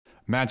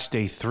Match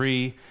day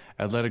 3,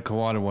 Atletico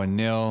Ottawa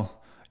 1-0,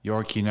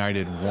 York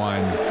United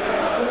 1.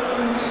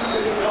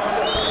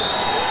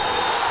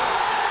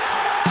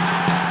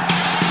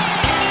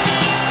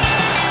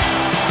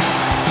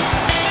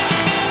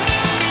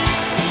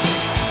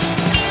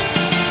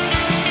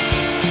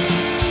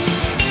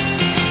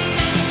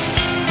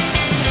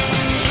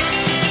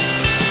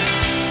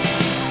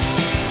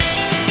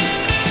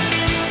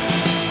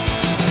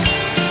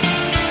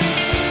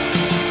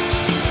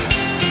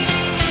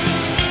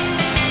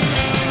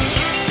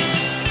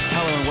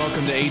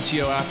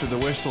 ATO After the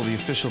Whistle, the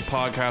official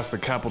podcast of the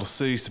Capital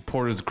City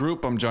Supporters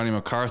Group. I'm Johnny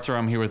MacArthur.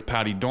 I'm here with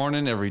Patty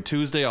Dornan every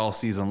Tuesday all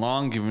season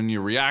long, giving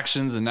you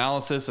reactions,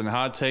 analysis, and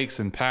hot takes.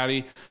 And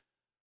Patty,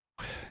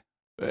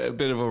 a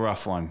bit of a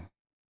rough one,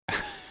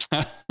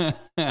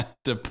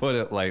 to put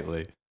it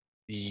lightly.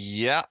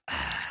 Yeah.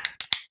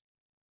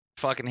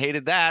 Fucking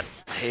hated that.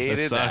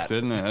 It sucked,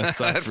 didn't it? It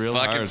sucked real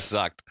hard. Fucking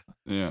sucked.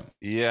 Yeah.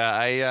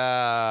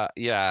 Yeah.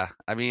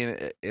 I mean,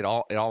 it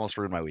almost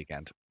ruined my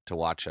weekend to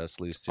watch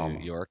us lose to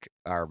York,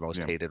 our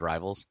most hated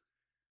rivals.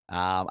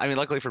 I mean,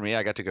 luckily for me,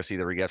 I got to go see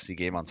the Rig FC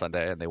game on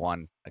Sunday, and they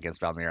won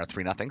against Valmira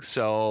 3-0.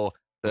 So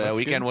the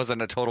weekend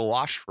wasn't a total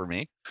wash for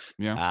me.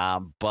 Yeah.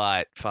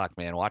 But fuck,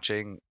 man,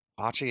 watching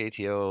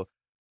ATO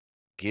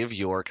give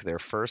York their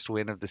first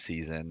win of the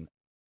season.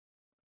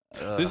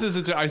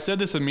 I said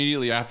this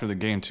immediately after the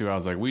game too. I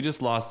was like, we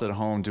just lost at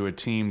home to a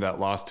team that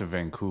lost to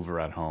Vancouver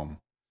at home.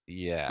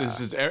 Yeah. This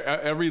is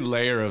every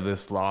layer of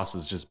this loss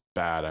is just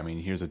bad. I mean,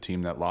 here's a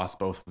team that lost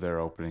both of their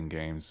opening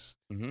games.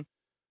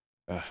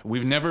 Mm-hmm.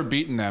 We've never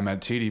beaten them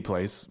at TD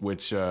Place,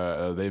 which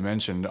they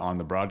mentioned on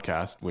the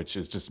broadcast, which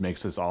just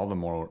makes this all the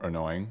more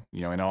annoying.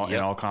 You know, in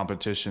all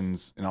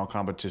competitions,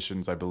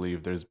 I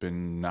believe there's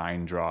been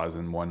 9 draws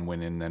and 1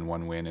 win and then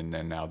 1 win, and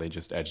then now they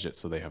just edged it,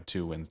 so they have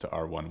 2 wins to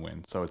our 1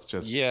 win. So it's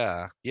just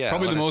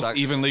probably the most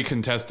evenly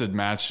contested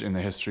match in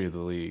the history of the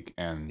league,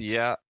 and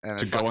to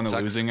go on the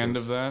losing end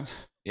of that.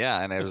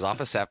 Yeah, and it was off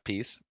a set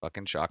piece.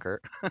 Fucking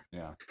shocker.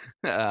 Yeah.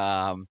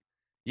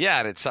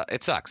 And it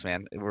sucks,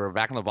 man. We're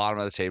back on the bottom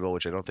of the table,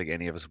 which I don't think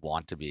any of us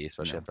want to be,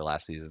 especially after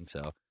last season.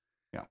 So,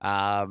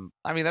 I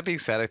mean, that being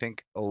said, I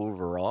think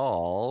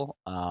overall,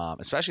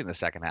 especially in the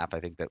second half, I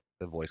think that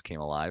the voice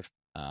came alive.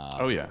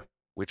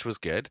 Which was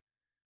good.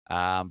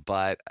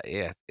 But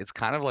yeah, it's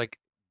kind of like,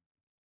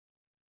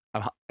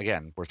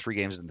 again, we're 3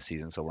 games in the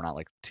season, so we're not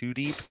like too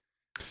deep.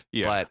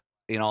 Yeah. But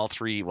in all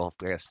 3, well,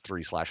 I guess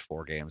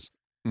 3/4 games.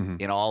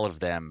 Mm-hmm. In all of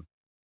them,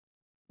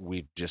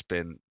 we've just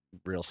been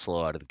real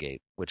slow out of the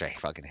gate, which I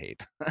fucking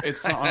hate.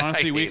 It's not,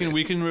 honestly, we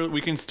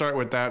can start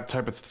with that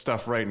type of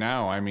stuff right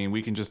now. I mean,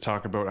 we can just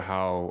talk about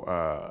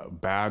how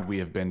bad we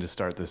have been to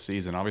start this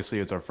season. Obviously,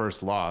 it's our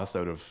first loss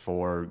out of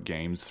 4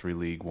 games, 3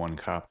 league, 1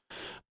 cup,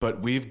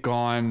 but we've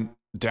gone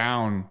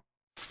down.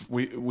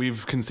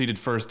 We've conceded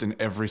first in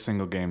every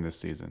single game this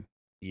season.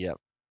 Yep.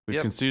 We've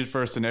conceded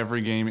first in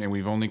every game, and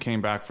we've only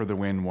came back for the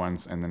win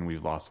once, and then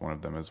we've lost one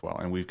of them as well.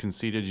 And we've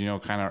conceded,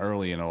 kind of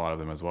early in a lot of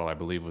them as well. I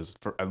believe was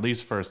for at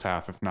least first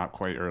half, if not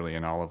quite early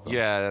in all of them.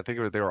 Yeah, I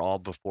think they were all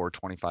before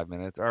 25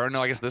 minutes. Or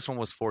no, I guess this one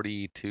was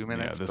 42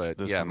 minutes.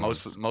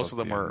 Most of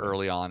them were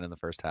early on in the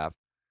first half.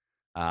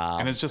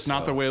 And it's just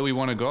not the way we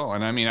want to go.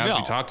 And I mean, as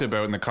we talked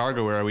about in the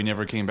cargo era, we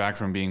never came back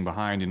from being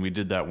behind, and we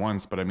did that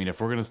once. But I mean, if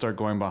we're going to start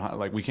going behind,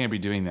 like, we can't be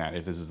doing that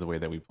if this is the way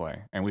that we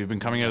play. And we've been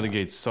coming out of the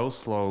gates so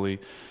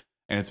slowly.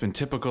 And it's been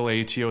typical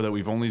ATO that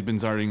we've only been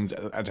starting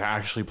to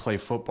actually play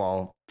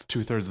football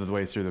 2/3 of the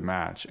way through the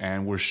match.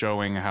 And we're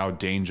showing how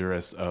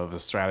dangerous of a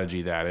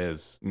strategy that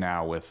is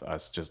now with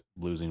us just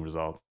losing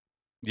results.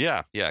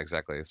 Yeah,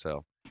 exactly.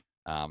 So,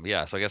 so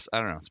I guess, I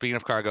don't know. Speaking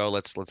of cargo,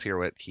 let's hear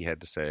what he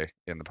had to say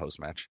in the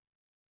post-match.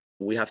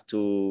 We have to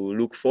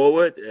look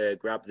forward,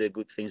 grab the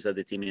good things that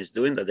the team is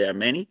doing, that there are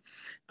many,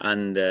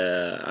 and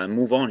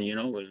move on,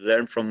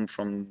 learn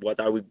from what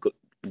are we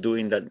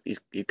doing that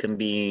it can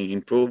be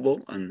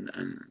improvable and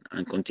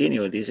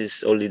continue. This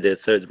is only the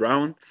 3rd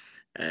round,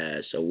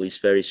 so it's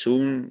very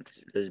soon.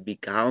 Let's be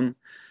calm.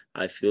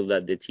 I feel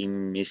that the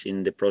team is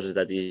in the process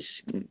that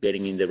is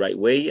getting in the right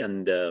way,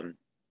 and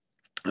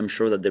I'm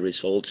sure that the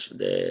results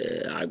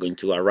are going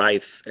to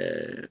arrive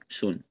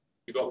soon.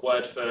 You got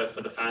word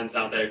for the fans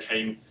out there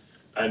came,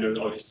 and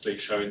obviously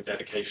showing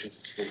dedication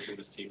to supporting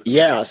this team.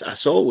 Yeah,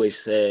 as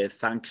always,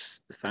 thank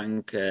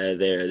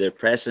their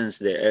presence,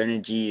 their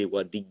energy,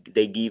 what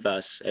they give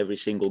us every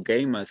single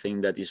game. I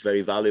think that is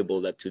very valuable.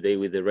 That today,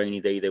 with the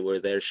rainy day, they were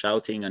there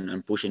shouting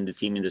and pushing the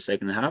team in the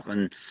second half,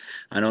 and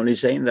only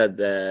saying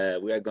that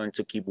we are going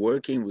to keep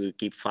working, we'll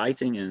keep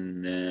fighting,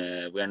 and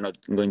we are not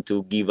going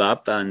to give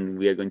up, and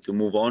we are going to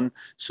move on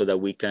so that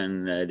we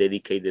can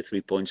dedicate the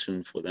 3 points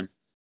soon for them.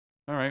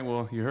 All right,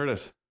 well, you heard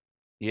it.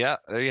 Yeah,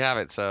 there you have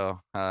it. So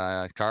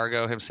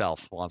Cargo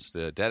himself wants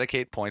to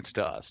dedicate points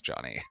to us,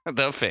 Johnny,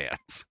 the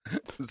fans.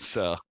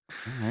 So, all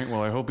right.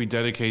 Well, I hope he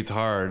dedicates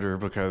harder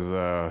because.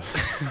 Well,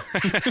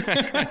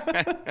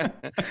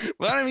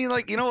 I mean,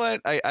 like, you know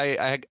what?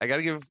 I got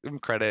to give him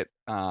credit.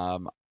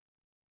 When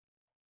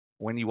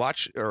you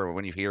watch or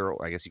when you hear,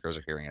 I guess you guys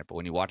are hearing it, but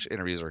when you watch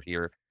interviews or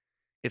hear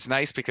it's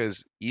nice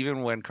because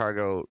even when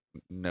Cargo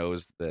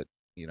knows that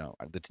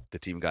the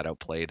team got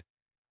outplayed,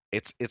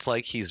 it's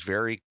like he's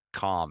very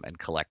calm and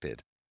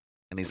collected,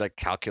 and he's like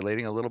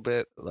calculating a little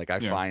bit. Like I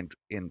find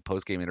in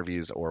post game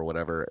interviews or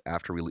whatever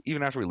after we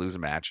lose a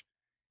match,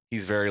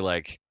 he's very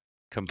like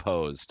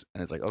composed,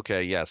 and it's like,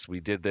 okay, yes,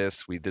 we did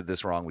this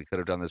wrong, we could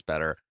have done this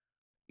better,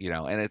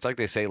 and it's like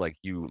they say, like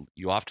you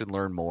often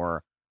learn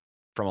more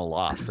from a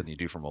loss than you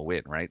do from a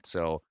win, right?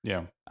 So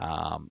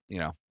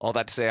all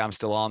that to say, I'm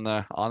still on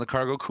the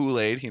Cargo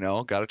Kool-Aid.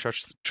 Got to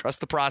trust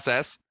the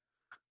process,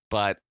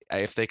 but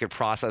if they could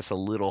process a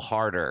little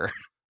harder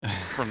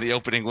from the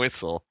opening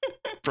whistle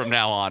from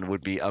now on,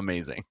 would be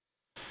amazing.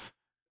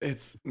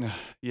 It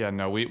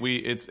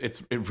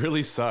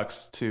really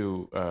sucks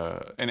to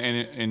and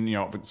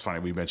it's funny,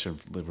 we mentioned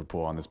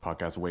Liverpool on this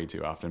podcast way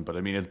too often, but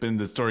I mean, it's been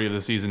the story of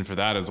the season for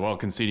that as well,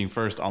 conceding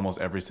first almost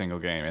every single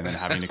game and then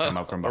having to come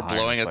up from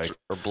behind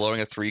or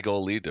blowing a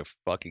 3-goal lead to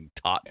fucking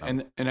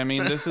Tottenham. And I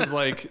mean, this is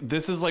like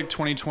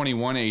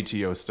 2021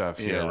 ATO stuff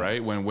here,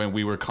 right? When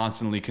we were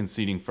constantly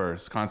conceding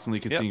first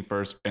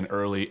and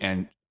early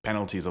and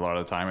penalties a lot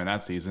of the time in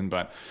that season,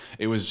 but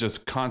it was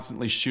just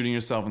constantly shooting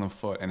yourself in the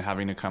foot and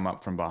having to come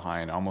up from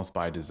behind almost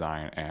by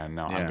design. And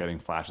now I'm getting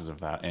flashes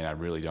of that, and I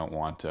really don't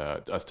want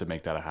us to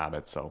make that a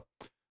habit. So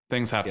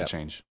things have to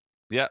change.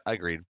 Yeah, I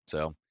agreed.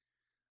 So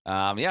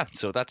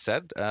so that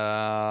said,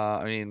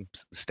 I mean,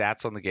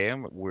 stats on the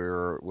game,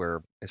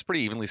 it's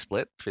pretty evenly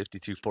split,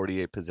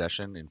 52-48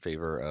 possession in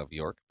favor of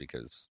York,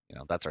 because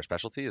that's our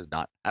specialty, is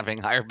not having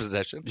higher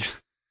possession.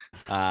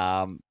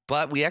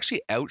 But we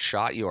actually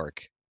outshot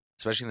York,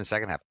 especially in the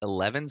second half,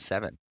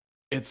 11-7.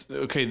 It's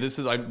okay.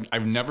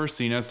 I've never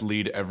seen us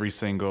lead every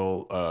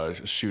single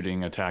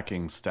shooting,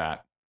 attacking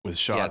stat with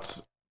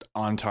shots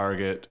on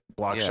target,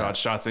 block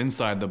shots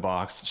inside the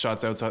box,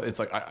 shots outside. It's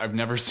like I've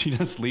never seen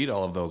us lead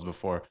all of those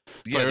before.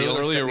 Yeah, the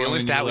only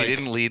stat we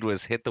didn't lead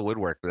was hit the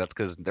woodwork, but that's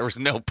because there was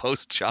no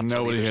post shots.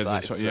 Nobody hit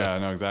side, so. Yeah,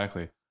 no,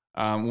 exactly.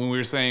 When we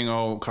were saying,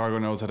 Cargo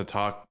knows how to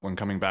talk when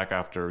coming back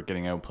after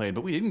getting outplayed,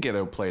 but we didn't get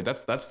outplayed.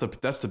 That's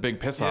the big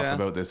piss off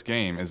about this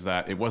game, is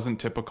that it wasn't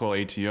typical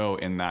ATO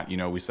in that,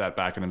 we sat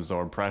back and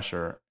absorbed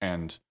pressure,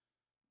 and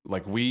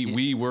like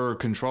we were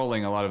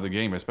controlling a lot of the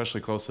game,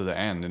 especially close to the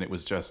end, and it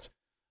was just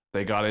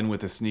they got in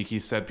with a sneaky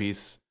set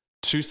piece,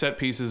 2 set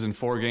pieces in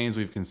 4 games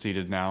we've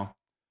conceded now,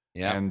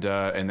 and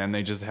then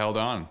they just held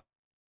on.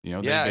 They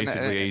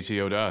basically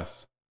ATO'd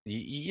us.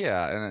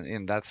 Yeah,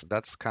 and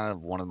that's kind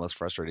of one of the most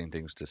frustrating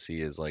things to see,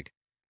 is like,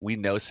 we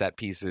know set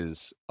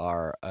pieces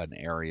are an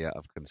area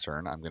of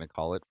concern, I'm going to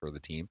call it, for the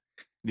team.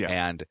 Yeah.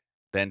 And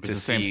then it was the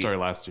same story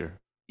last year.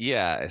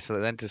 Yeah, so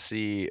then to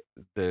see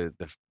the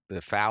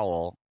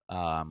foul,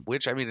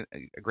 which, I mean,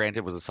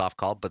 granted was a soft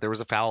call, but there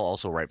was a foul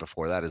also right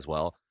before that as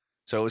well.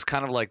 So it was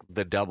kind of like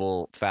the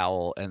double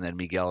foul, and then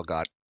Miguel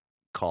got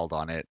called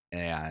on it,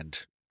 and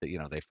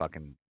they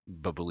fucking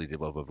Babuli did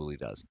what Babuli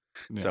does.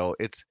 Yeah. So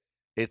it's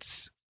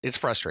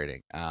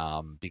frustrating,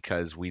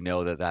 because we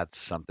know that that's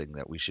something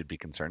that we should be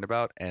concerned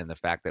about, and the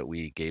fact that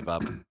we gave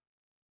up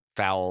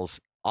fouls,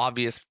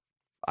 obvious,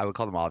 I would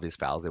call them obvious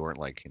fouls. They weren't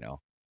like,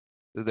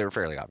 they were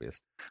fairly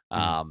obvious.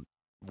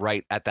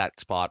 Right at that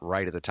spot,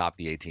 right at the top of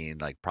the 18,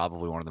 like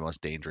probably one of the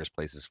most dangerous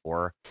places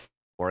for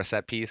a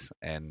set piece,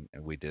 and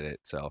we did it.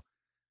 So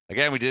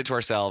again, we did it to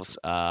ourselves.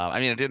 I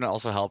mean, it didn't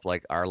also help,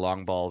 like, our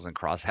long balls and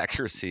cross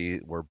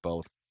accuracy were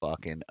both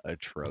fucking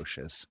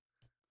atrocious.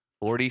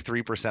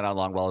 43% on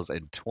long balls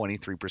and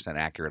 23%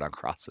 accurate on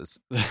crosses.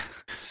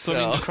 So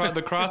I mean,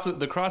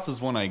 the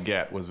crosses one I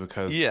get was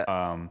because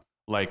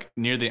like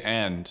near the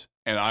end,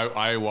 and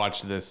I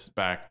watched this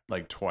back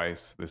like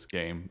twice, this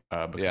game,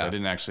 because I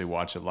didn't actually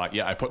watch it live.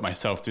 Yeah, I put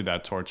myself through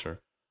that torture.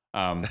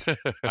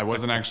 I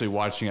wasn't actually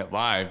watching it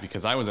live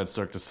because I was at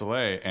Cirque du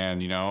Soleil,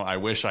 and I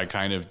wish I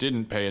kind of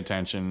didn't pay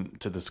attention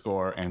to the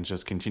score and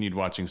just continued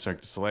watching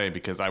Cirque du Soleil,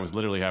 because I was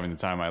literally having the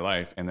time of my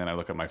life, and then I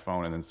look at my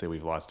phone and then say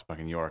we've lost to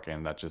fucking York,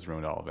 and that just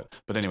ruined all of it.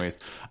 But anyways,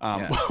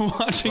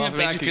 watching it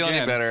back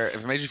again.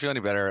 If it made you feel any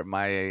better,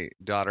 my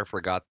daughter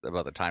forgot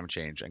about the time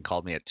change and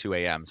called me at 2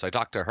 a.m. So I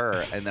talked to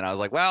her, and then I was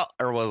like,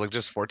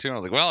 just 4:02. I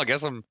was like, I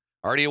guess I'm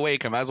already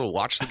awake. I might as well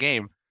watch the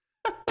game.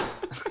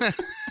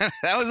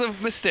 That was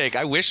a mistake.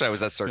 I wish I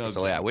was at Cirque du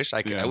Soleil. I wish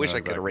I could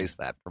erase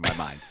that from my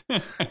mind.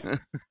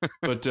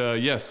 But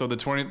so the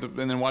 20,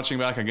 and then watching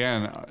back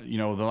again,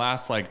 the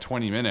last like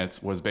 20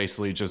 minutes was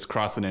basically just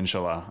crossing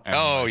inshallah.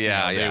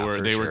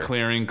 And, they were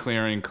clearing.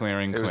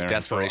 It was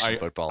desperation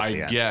football. I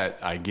get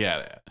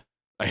it.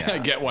 I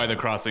get why the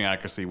crossing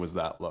accuracy was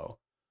that low.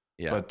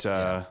 Yeah. But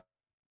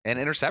and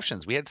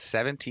interceptions. We had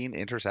 17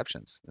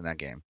 interceptions in that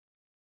game.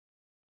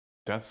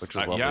 Which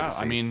was lovely to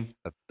see. I mean,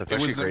 that's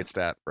actually a great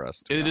stat for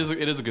us. It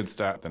is a good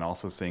stat. Then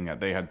also seeing that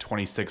they had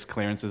 26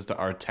 clearances to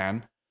our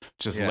 10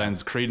 just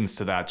lends credence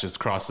to that. Just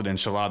crossed it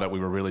inshallah that we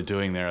were really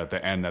doing there at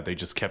the end, that they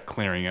just kept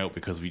clearing out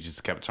because we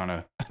just kept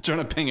trying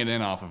to ping it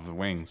in off of the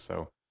wings.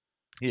 So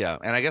yeah,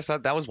 and I guess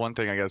that was one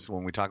thing. I guess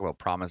when we talk about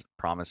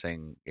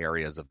promising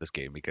areas of this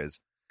game, because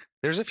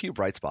there's a few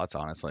bright spots,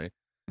 honestly.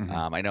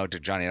 Mm-hmm. I know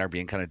Johnny and I are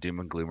being kind of doom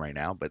and gloom right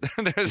now, but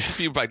there's a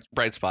few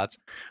bright spots.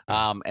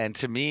 And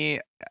to me,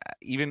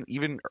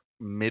 even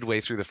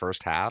midway through the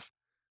first half,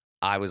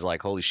 I was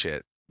like, holy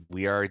shit,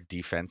 we are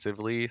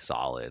defensively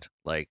solid.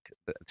 Like,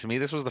 to me,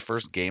 this was the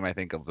first game, I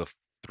think, of the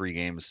 3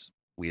 games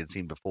we had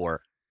seen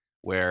before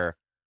where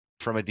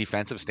from a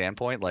defensive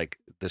standpoint, like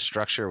the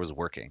structure was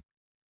working.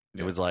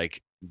 It was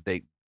like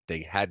they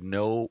had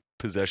no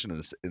possession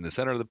in the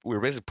center. We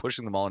were basically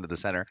pushing them all into the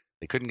center.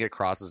 They couldn't get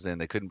crosses in.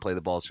 They couldn't play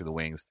the balls through the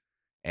wings.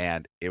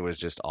 And it was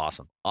just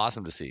awesome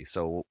to see.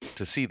 So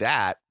to see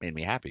that made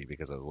me happy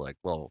because I was like,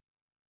 well,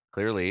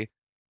 clearly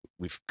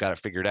we've got it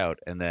figured out.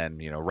 And then,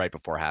 right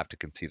before half to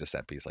concede a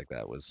set piece like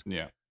that was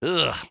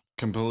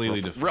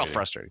completely real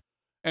frustrating.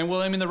 And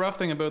well, I mean, the rough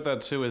thing about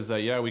that too is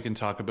that, we can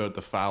talk about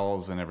the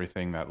fouls and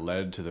everything that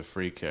led to the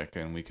free kick,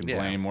 and we can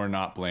blame or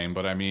not blame.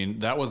 But I mean,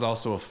 that was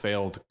also a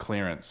failed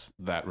clearance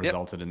that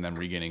resulted in them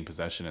regaining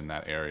possession in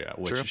that area,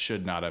 which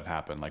should not have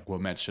happened. Like,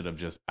 Womet should have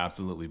just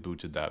absolutely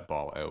booted that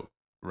ball out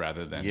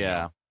rather than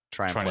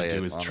trying to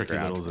do his tricky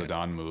little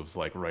Zidane moves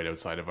like right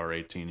outside of our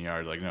 18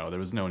 yard. Like, no, there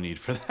was no need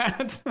for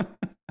that.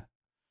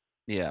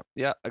 Yeah,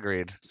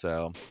 agreed.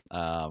 So,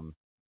 so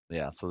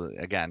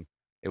again,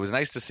 it was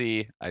nice to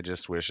see. I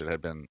just wish it had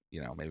been,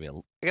 maybe a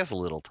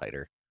little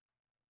tighter.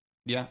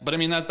 Yeah, but I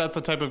mean that's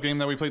the type of game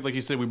that we played. Like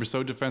you said, we were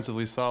so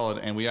defensively solid,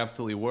 and we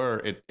absolutely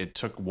were. It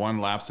took one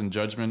lapse in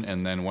judgment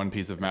and then one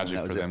piece of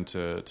magic for them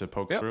to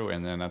poke through,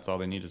 and then that's all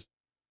they needed.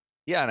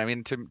 Yeah, and I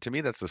mean to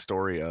me that's the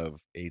story of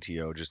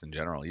ATO just in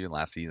general. Even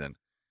last season,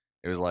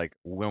 it was like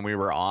when we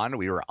were on.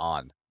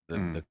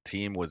 The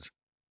team was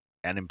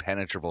an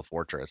impenetrable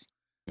fortress.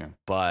 Yeah,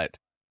 but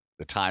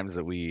the times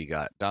that we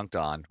got dunked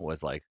on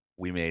was like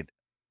we made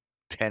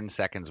 10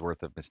 seconds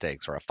worth of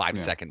mistakes or a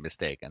 5-second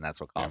mistake, and that's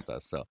what cost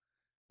us. So,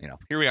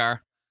 here we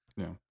are.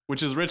 Yeah,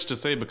 which is rich to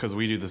say because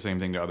we do the same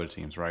thing to other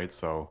teams, right?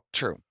 So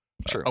true.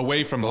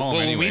 Away from home,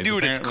 when anyways, we do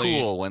it, it's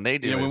cool. When they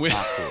do it, it's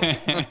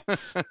not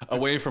cool.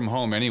 Away from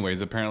home, anyways.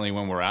 Apparently,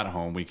 when we're at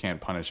home, we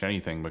can't punish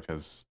anything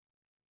because.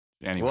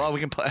 Anyways. Well, we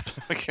can play.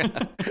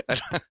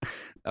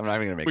 I'm not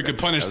even gonna make. We could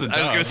punish the dub.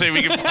 I was gonna say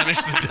we can punish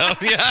the dub.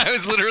 Yeah, I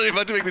was literally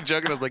about to make the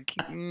joke, and I was like,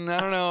 I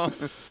don't know.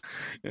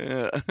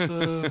 Yeah.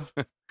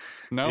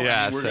 No,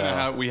 yeah,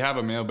 I mean, we have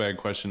a mailbag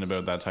question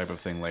about that type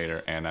of thing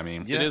later, and I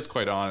mean, it is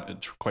quite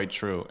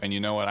true. And you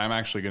know what? I'm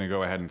actually going to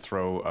go ahead and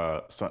throw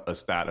a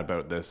stat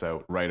about this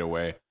out right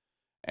away,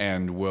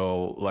 and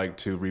will like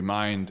to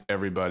remind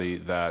everybody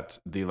that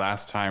the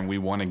last time we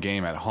won a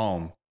game at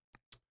home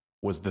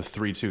was the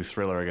 3-2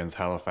 thriller against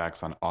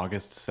Halifax on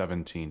August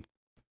 17th.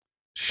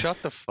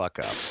 Shut the fuck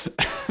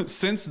up.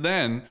 Since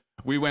then,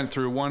 we went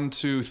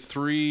through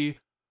 3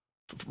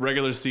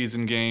 regular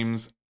season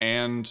games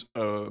and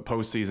a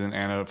postseason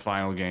and a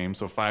final game.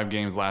 So 5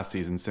 games last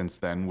season since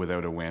then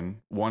without a win.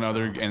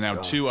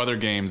 2 other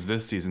games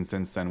this season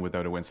since then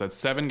without a win. So that's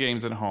 7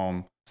 games at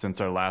home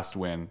since our last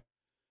win.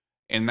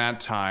 In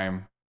that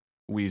time,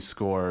 we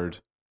scored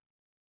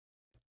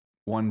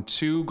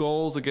 2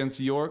 goals against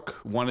York,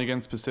 1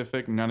 against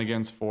Pacific, none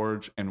against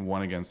Forge, and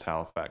 1 against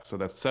Halifax. So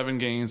that's 7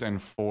 games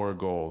and 4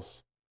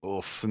 goals.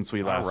 Oof. Since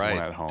we last won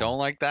at home. Don't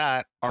like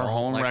that. Our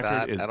home like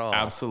record is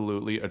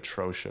absolutely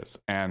atrocious.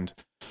 And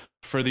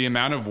for the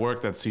amount of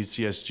work that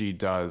CCSG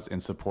does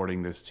in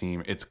supporting this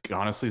team, it's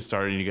honestly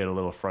starting to get a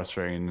little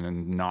frustrating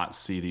and not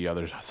see the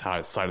other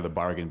side of the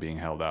bargain being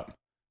held up.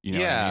 You know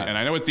what I mean? And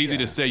I know it's easy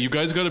to say, you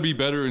guys got to be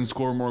better and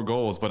score more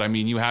goals. But I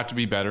mean, you have to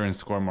be better and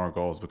score more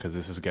goals because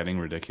this is getting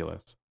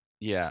ridiculous.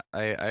 Yeah,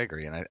 I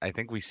agree. And I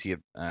think we see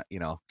it,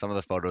 some of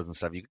the photos and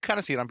stuff, you can kind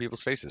of see it on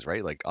people's faces,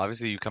 right? Like,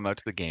 obviously you come out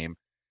to the game,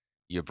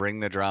 you bring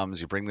the drums,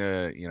 you bring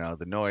the,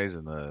 the noise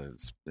and the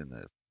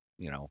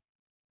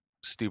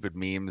stupid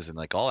memes and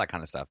like all that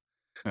kind of stuff.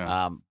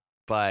 Yeah.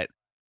 But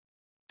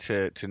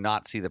to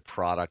not see the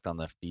product on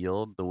the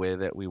field the way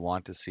that we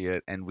want to see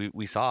it, and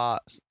we saw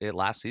it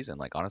last season.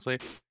 Like, honestly,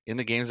 in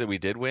the games that we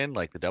did win,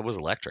 like the dub was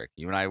electric.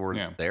 You and I were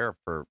there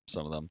for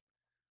some of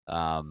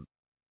them.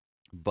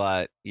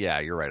 But yeah,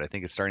 you're right. I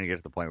think it's starting to get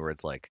to the point where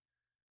it's like,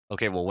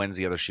 okay, well, when's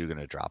the other shoe going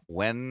to drop?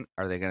 When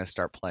are they going to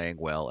start playing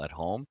well at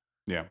home?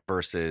 Yeah.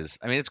 Versus,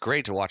 I mean, it's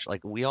great to watch.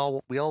 Like, we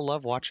all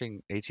love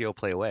watching ATO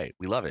play away.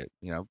 We love it.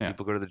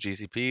 People go to the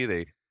GCP,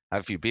 they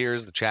have a few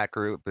beers, the chat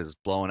group is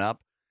blowing up,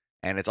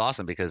 and it's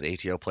awesome because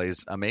ATO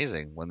plays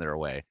amazing when they're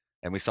away.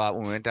 And we saw it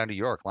when we went down to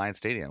York Lions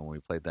Stadium when we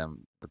played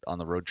them on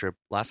the road trip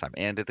last time,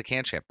 and at the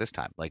Can Champ this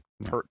time. Like,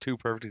 2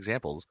 perfect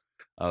examples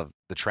of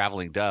the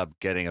traveling dub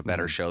getting a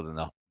better show than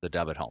the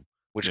dub at home,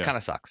 which kind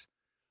of sucks.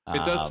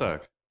 It does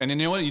suck. And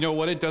you know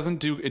what? It doesn't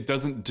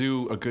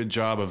do a good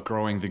job of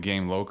growing the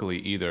game locally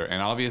either.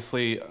 And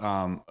obviously,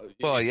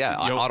 Ottawa's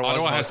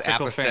the most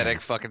apathetic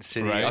fucking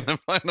city on the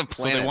planet.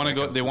 So they want to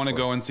go. They want to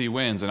go and see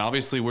wins. And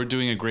obviously, we're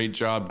doing a great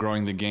job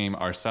growing the game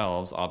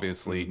ourselves.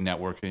 Obviously,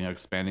 networking,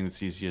 expanding the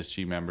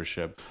CCSG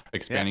membership,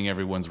 expanding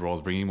everyone's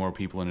roles, bringing more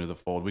people into the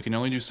fold. We can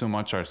only do so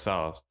much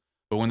ourselves.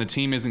 But when the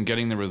team isn't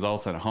getting the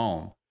results at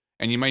home,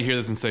 And you might hear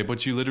this and say,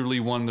 but you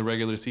literally won the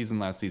regular season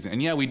last season.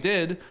 And yeah, we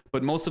did,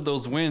 but most of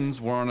those wins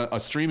were on a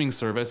streaming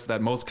service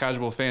that most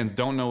casual fans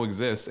don't know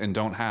exists and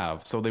don't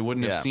have. So they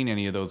wouldn't have seen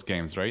any of those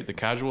games, right? The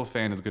casual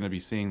fan is going to be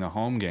seeing the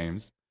home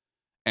games.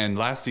 And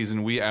last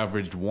season, we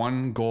averaged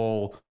 1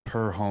 goal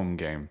per home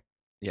game.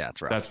 Yeah,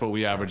 that's right. That's what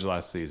we averaged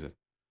last season.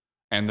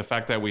 And the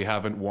fact that we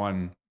haven't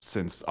won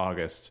since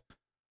August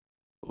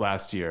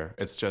last year,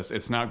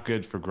 it's not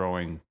good for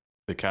growing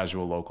the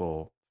casual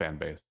local fan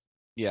base.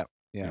 Yeah.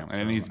 And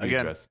it needs to be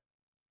addressed.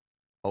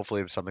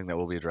 Hopefully it's something that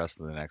will be addressed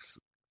in the next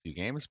few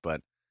games. But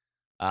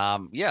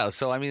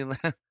so I mean,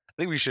 I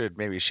think we should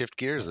maybe shift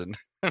gears and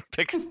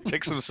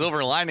pick some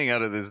silver lining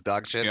out of this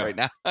dog shit right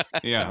now.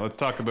 Let's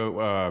talk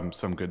about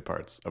some good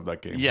parts of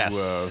that game.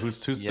 Yes. Who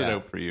stood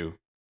out for you?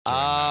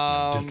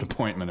 That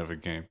disappointment of a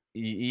game.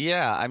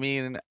 Yeah, I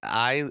mean,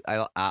 I'm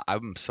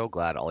so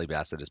glad Ollie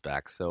Bassett is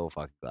back. So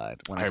fucking glad.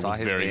 When I saw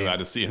his very game glad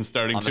to see him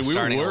starting too. We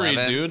were worried,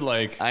 11, dude.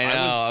 Like I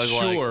was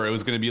sure it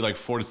was going to be like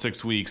 4 to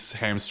 6 weeks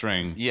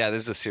hamstring. Yeah,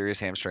 this is a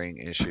serious hamstring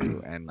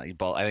issue, and I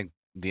think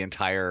the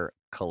entire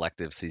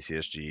collective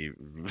CCSG,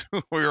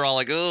 we were all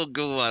like, oh,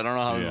 God, I don't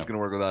know how this is going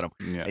to work without him.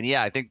 Yeah. And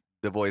I think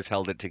the boys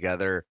held it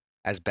together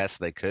as best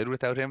they could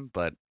without him,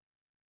 but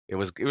it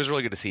was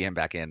really good to see him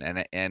back in,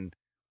 and.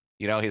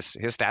 His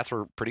stats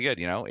were pretty good.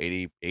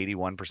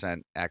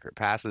 81% accurate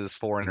passes,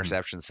 4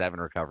 interceptions, 7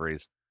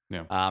 recoveries.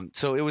 Yeah.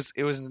 So it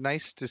was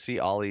nice to see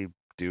Ollie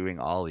doing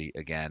Ollie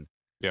again.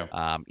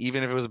 Yeah.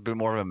 Even if it was a bit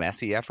more of a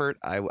messy effort,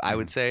 I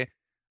would say.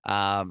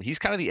 He's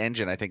kind of the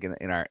engine, I think,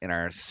 in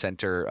our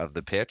center of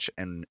the pitch,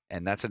 and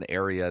that's an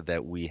area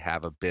that we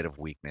have a bit of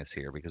weakness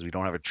here because we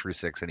don't have a true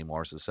 6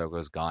 anymore. So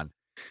Soko's gone.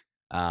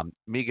 St.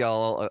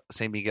 Miguel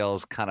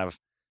is kind of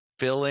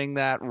filling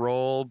that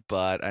role,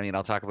 but I mean,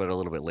 I'll talk about it a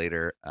little bit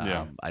later.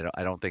 I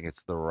don't think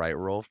it's the right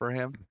role for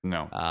him.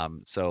 No.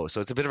 So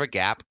it's a bit of a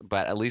gap,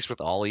 but at least with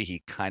Ollie,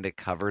 he kind of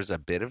covers a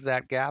bit of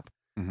that gap,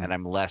 and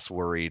I'm less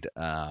worried,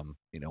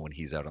 when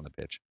he's out on the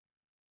pitch.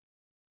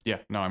 Yeah.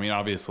 No, I mean,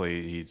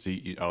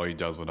 obviously Ollie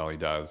does what Ollie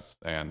does,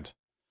 and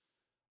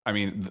I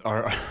mean,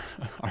 our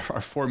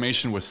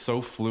formation was so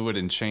fluid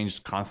and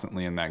changed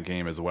constantly in that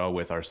game as well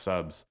with our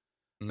subs.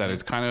 That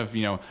is kind of,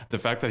 the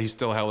fact that he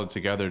still held it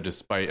together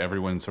despite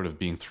everyone sort of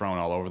being thrown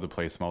all over the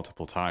place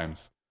multiple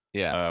times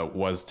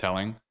was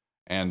telling.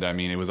 And I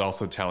mean, it was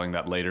also telling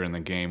that later in the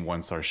game,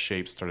 once our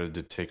shape started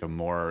to take a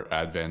more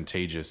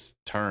advantageous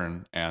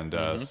turn, and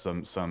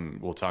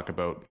we'll talk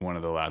about one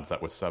of the lads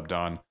that was subbed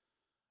on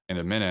in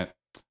a minute,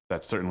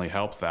 that certainly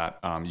helped that.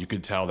 You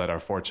could tell that our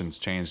fortunes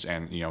changed,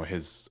 and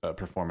his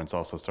performance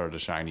also started to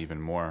shine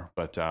even more.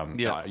 But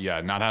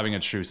not having a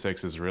true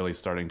 6 is really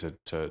starting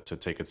to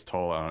take its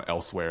toll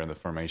elsewhere in the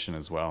formation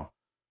as well.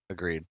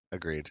 Agreed.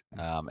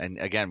 And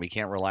again, we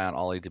can't rely on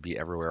Ollie to be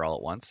everywhere all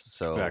at once.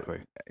 So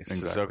exactly.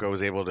 Sissoko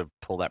was able to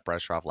pull that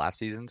pressure off last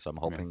season, so I'm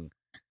hoping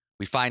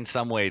we find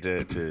some way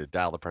to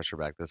dial the pressure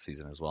back this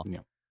season as well. Yeah.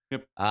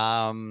 Yep.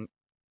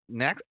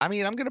 Next, I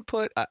mean, I'm gonna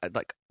put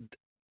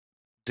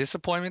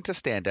disappointment to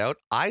stand out.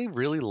 I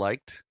really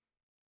liked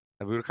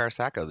Abubakar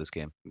Sacco this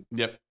game.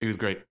 Yep, he was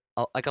great.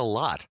 A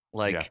lot.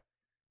 I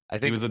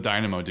think he was a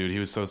dynamo, dude. He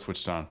was so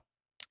switched on.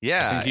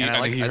 Yeah,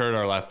 I think he heard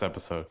our last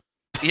episode.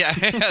 Yeah,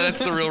 that's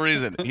the real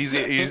reason. He's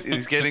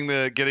getting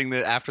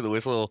the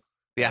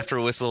after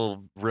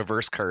whistle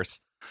reverse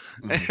curse.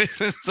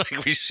 It's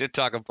like we shit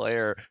talk a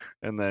player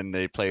and then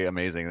they play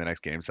amazing the next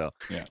game. So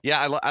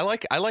I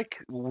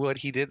like what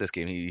he did this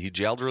game. He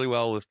gelled really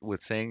well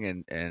with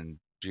Singh and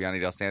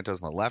Gianni Dos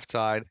Santos on the left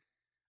side.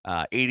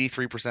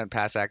 83%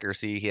 pass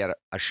accuracy. He had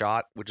a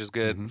shot, which is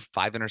good.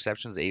 5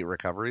 interceptions, 8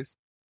 recoveries.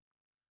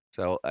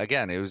 So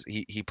again,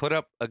 he put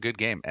up a good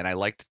game, and I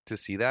liked to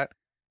see that,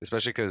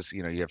 especially because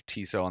you have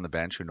Tissot on the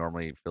bench who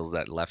normally fills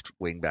that left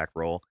wing back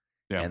role,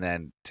 and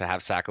then to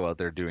have Sacco out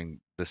there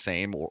doing the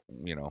same, or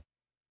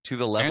to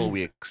the level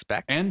we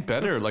expect and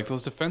better, like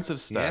those defensive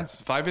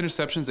stats. 5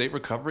 interceptions, 8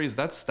 recoveries.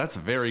 That's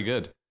very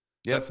good.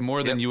 Yep. That's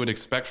more than you would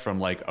expect from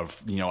like a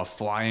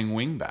flying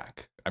wing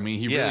back. I mean,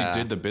 he really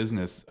did the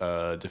business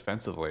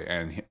defensively,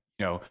 and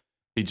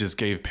he just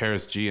gave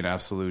Paris G an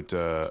absolute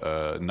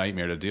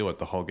nightmare to deal with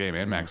the whole game,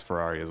 and Max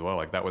Ferrari as well.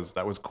 Like that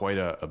was quite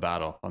a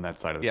battle on that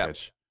side of the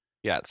pitch.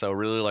 Yeah, so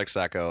really like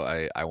Sacco.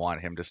 I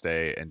want him to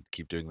stay and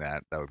keep doing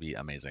that. That would be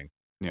amazing.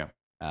 Yeah.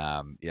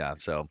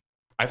 So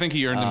I think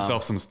he earned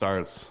himself some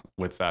starts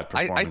with that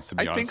performance. To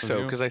be honest, I think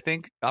so, because I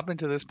think up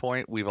until this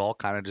point we've all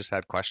kind of just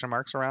had question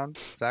marks around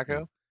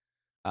Sacco.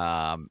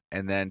 And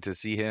then to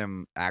see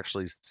him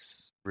actually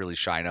really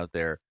shine out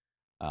there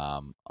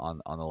on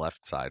the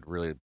left side,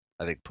 really,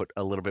 I think put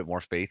a little bit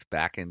more faith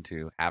back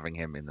into having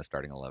him in the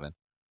starting 11.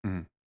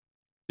 Mm-hmm.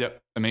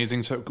 Yep,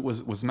 amazing. So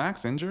was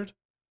Max injured?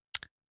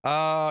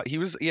 He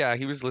was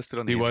listed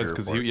on the injury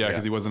report.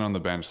 Because he wasn't on the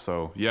bench.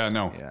 So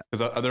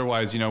because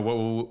otherwise,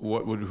 who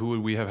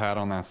would we have had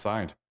on that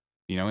side?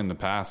 In the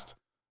past.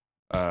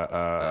 Who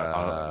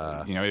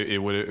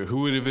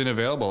would have been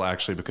available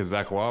actually, because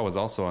Zach Waugh was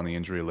also on the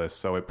injury list,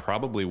 so it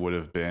probably would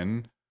have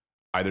been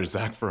either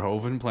Zach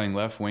Verhoeven playing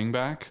left wing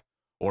back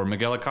Or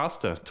Miguel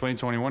Acosta,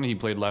 2021, he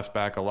played left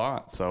back a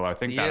lot. So I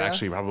think that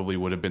actually probably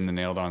would have been the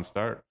nailed on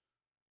start.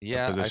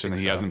 Yeah, a position that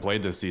he hasn't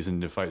played this season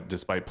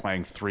despite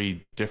playing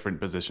 3 different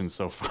positions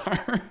so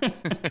far.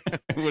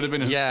 It would have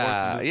been his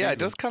fourth this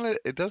season.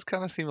 It does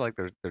kind of seem like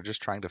they're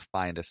just trying to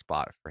find a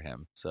spot for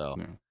him. So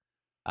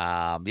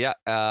and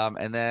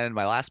then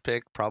my last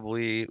pick,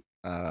 probably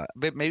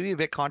maybe a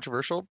bit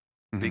controversial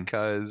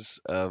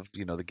because of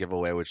the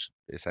giveaway, which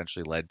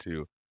essentially led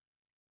to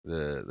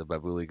the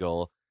Babuli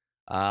goal.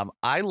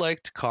 I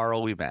liked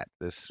Carl Ouimet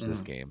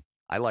this game.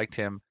 I liked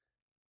him.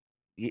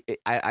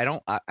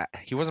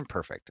 He wasn't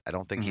perfect. I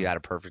don't think he had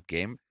a perfect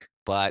game,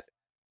 but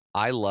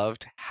I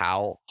loved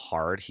how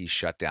hard he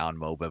shut down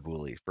Mo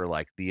Babuli for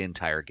like the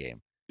entire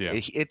game. Yeah.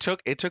 It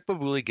took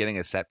Babuli getting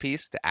a set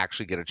piece to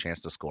actually get a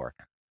chance to score.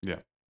 Yeah.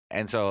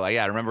 And so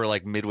I remember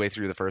like midway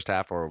through the first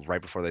half or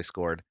right before they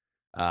scored,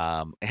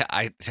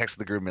 I texted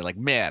the group and like,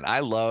 man,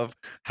 I love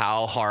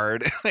how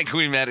hard like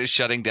Ouimet is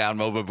shutting down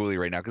Mo Babuli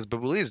right now, because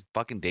Babuli is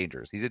fucking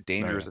dangerous. He's a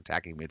dangerous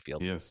attacking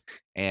midfield. Yes.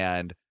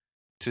 And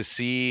to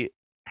see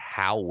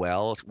how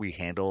well to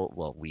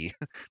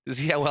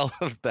see how well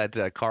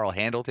that Carl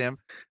handled him,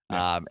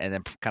 and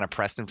then kind of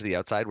pressed him to the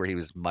outside where he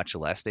was much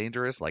less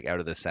dangerous, like out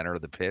of the center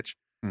of the pitch,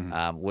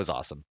 was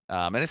awesome.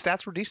 And his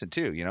stats were decent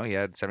too. He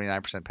had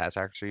 79% pass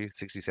accuracy,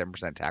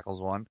 67%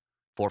 tackles won,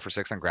 4 for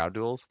 6 on ground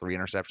duels, 3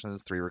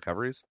 interceptions, 3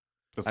 recoveries.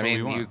 That's what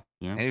we want.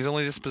 And he was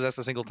only dispossessed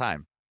a single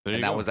time.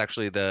 That was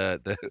actually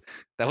that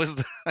was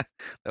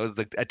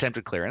the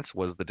attempted clearance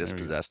was the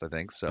dispossessed, I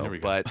think. So,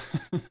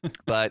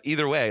 but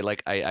either way,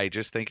 like I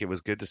just think it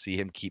was good to see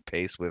him keep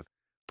pace with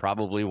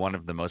probably one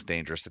of the most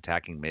dangerous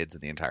attacking mids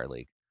in the entire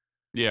league.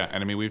 Yeah,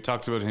 and I mean, we've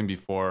talked about him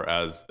before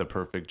as the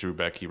perfect Drew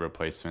Becky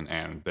replacement,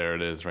 and there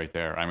it is right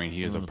there. I mean,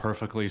 he is a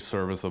perfectly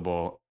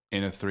serviceable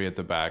in a 3 at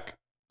the back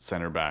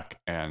center back,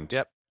 and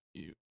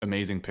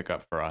amazing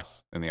pickup for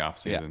us in the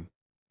offseason.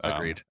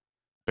 Agreed.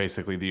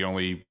 Basically the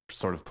only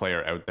sort of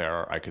player out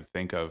there I could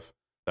think of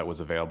that was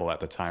available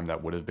at the time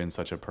that would have been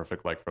such a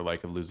perfect like for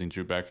like of losing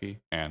Drew Becky,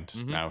 and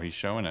now he's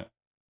showing it.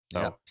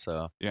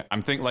 So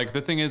I'm thinking like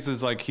the thing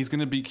is like he's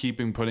going to be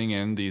putting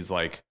in these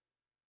like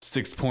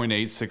 6.8,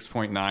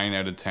 6.9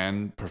 out of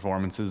 10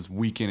 performances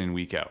week in and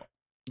week out.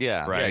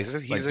 Yeah, right.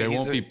 They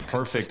won't be perfect.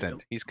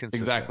 Consistent. He's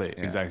consistent. Exactly.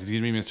 He's going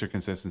to be Mr.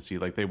 Consistency.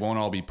 Like they won't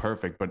all be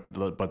perfect, but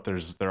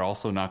they're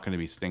also not going to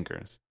be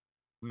stinkers.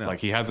 No. Like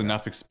he has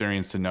enough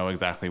experience to know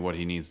exactly what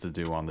he needs to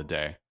do on the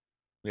day.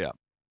 Yeah.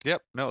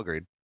 Yep. No,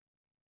 agreed.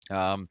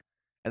 And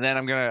then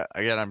I'm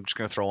just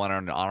gonna throw one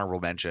on an honorable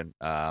mention,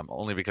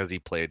 only because he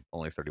played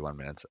only 31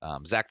 minutes.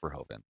 Zach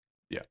Verhoeven.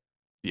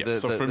 Yeah.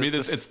 So for me,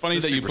 it's funny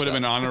that you put him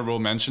in honorable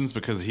mentions,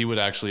 because he would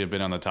actually have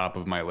been on the top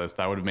of my list.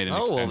 I would have made an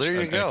exception. Well, there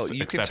you go.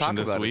 You can talk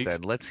this about week. it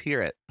then. Let's hear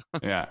it.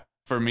 Yeah.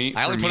 For me,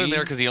 I only put him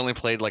there because he only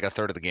played like a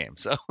third of the game.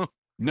 So.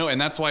 No,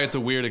 and that's why it's a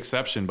weird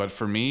exception. But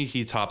for me,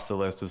 he tops the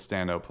list of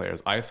standout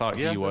players. I thought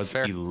he was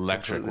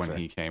electric when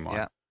he came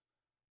on.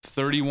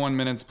 31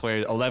 minutes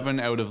played, 11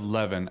 out of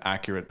 11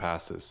 accurate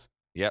passes.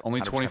 Yep. Only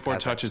 24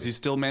 touches. Actually. He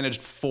still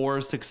managed 4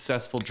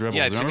 successful dribbles.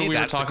 Yeah, remember we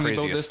were talking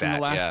about this stat. In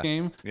the last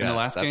game? Yeah, in the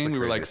last game, we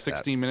were like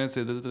 16 minutes.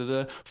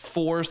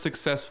 4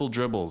 successful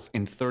dribbles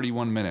in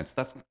 31 minutes.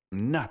 That's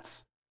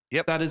nuts.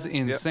 Yep. That is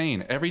insane.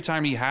 Yep. Every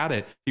time he had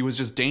it, he was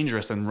just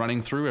dangerous and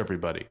running through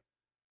everybody.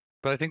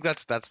 But I think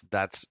that's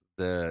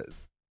the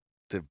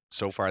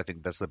so far I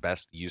think that's the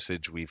best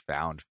usage we've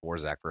found for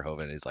Zach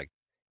Verhoeven, is like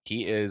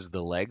he is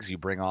the legs you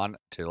bring on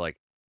to like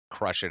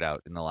crush it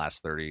out in the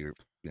last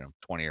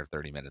 20 or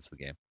 30 minutes of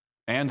the game.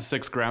 And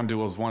 6 ground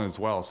duels won as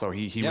well. So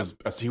he was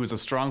a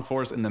strong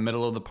force in the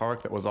middle of the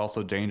park that was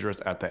also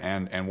dangerous at the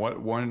end. And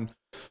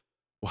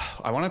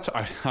I want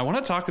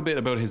to talk a bit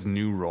about his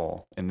new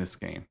role in this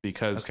game,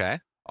 because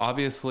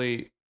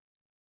obviously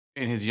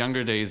in his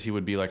younger days, he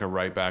would be like a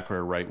right back or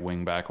a right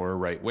wing back or a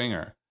right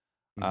winger.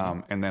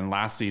 And then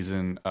last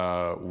season,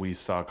 we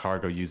saw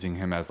Cargo using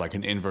him as like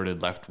an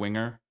inverted left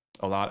winger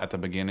a lot at the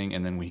beginning.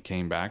 And then we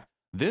came back.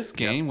 This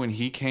game, when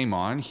he came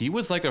on, he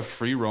was like a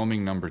free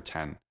roaming number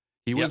 10.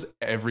 He was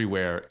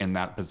everywhere in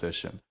that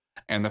position.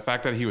 And the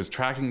fact that he was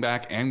tracking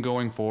back and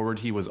going forward,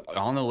 he was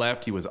on the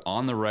left, he was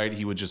on the right,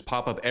 he would just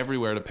pop up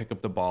everywhere to pick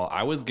up the ball.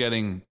 I was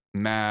getting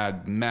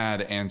mad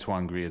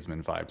Antoine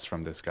Griezmann vibes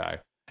from this guy.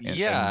 In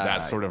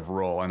that sort of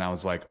role. And I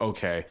was like,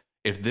 okay,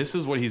 if this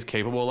is what he's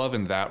capable of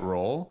in that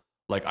role,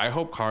 like I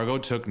hope Cargo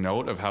took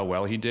note of how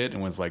well he did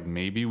and was like,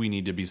 maybe we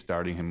need to be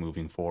starting him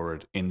moving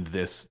forward in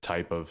this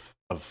type of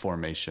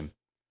formation.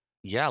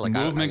 Yeah, like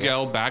move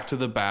Miguel back to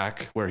the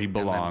back where he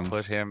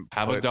belongs.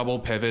 Have a double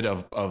pivot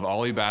of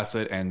Ollie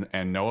Bassett and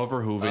Noah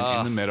Verhoeven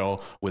in the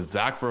middle, with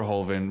Zach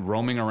Verhoeven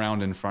roaming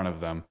around in front of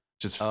them,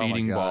 just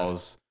feeding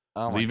balls,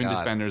 leaving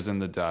defenders in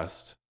the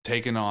dust,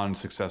 taking on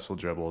successful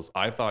dribbles.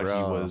 I thought he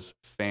was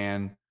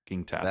fantastic.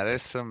 That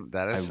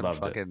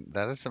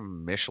is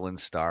some Michelin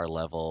star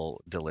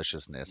level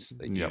deliciousness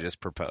that you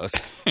just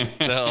proposed.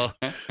 So,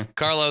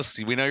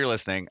 Carlos, we know you're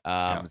listening.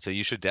 So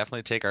you should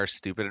definitely take our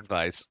stupid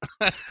advice.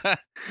 But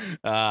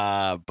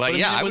I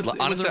would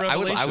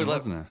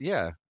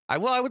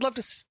love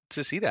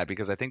to see that,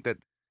 because I think that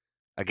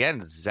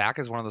again, Zach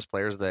is one of those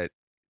players that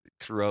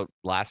throughout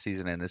last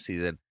season and this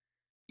season,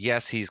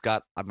 yes, he's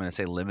got, I'm going to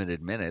say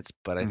limited minutes,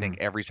 but I think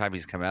every time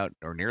he's come out,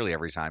 or nearly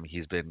every time,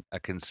 he's been a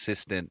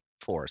consistent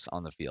force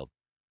on the field.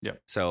 Yeah.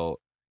 So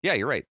yeah,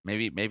 you're right.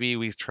 Maybe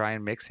we try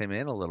and mix him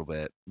in a little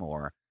bit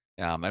more.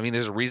 I mean,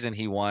 there's a reason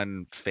he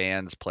won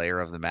Fans Player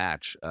of the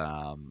Match,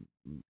 and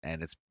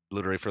it's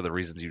literally for the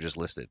reasons you just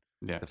listed.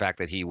 Yeah. The fact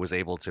that he was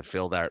able to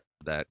fill that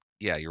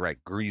yeah, you're right,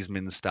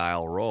 Griezmann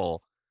style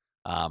role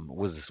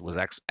was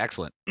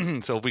excellent.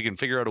 So if we can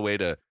figure out a way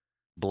to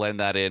blend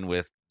that in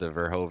with the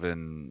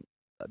Verhoeven,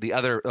 the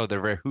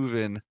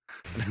Verhoeven,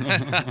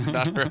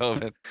 not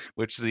Verhoeven,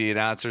 which the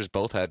announcers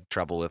both had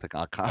trouble with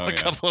on a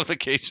couple of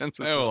occasions.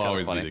 It will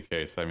always be the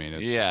case. I mean,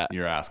 it's just,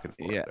 you're asking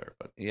for it there.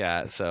 But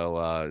yeah,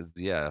 so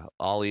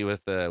Ollie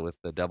with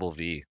the double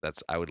V.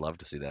 I would love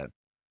to see that.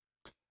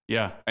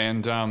 Yeah,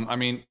 and I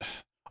mean,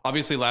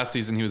 obviously last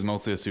season he was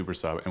mostly a super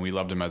sub, and we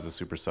loved him as a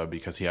super sub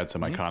because he had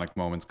some iconic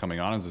moments coming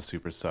on as a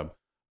super sub.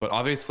 But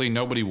obviously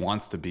nobody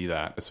wants to be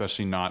that,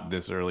 especially not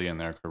this early in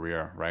their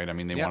career, right? I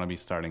mean, they want to be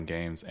starting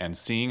games. And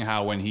seeing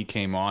how when he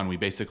came on, we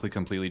basically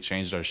completely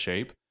changed our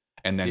shape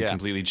and then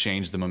completely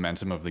changed the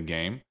momentum of the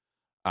game.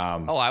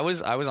 I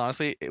was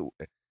honestly,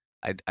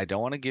 I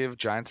don't want to give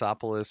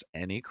Giantsopoulos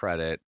any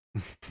credit,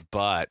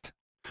 but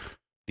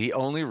the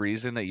only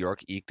reason that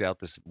York eked out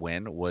this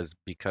win was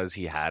because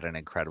he had an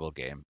incredible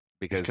game.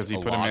 Because he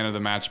put a man of the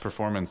match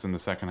performance in the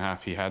second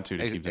half. He had to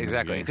keep them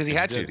exactly, because he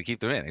had to keep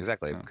them in.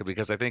 Exactly. Yeah.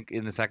 Because I think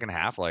in the second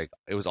half, like,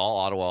 it was all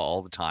Ottawa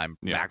all the time,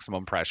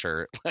 maximum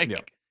pressure,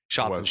 like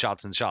shots and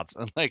shots and shots.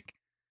 And like,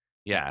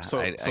 I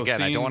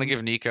don't want to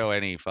give Nico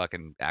any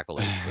fucking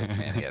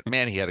accolades,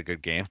 but he had a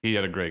good game. He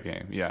had a great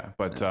game. Yeah.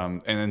 But,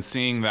 and then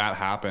seeing that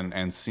happen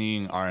and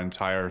seeing our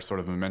entire sort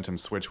of momentum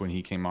switch when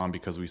he came on,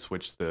 because we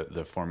switched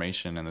the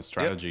formation and the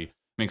strategy,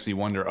 makes me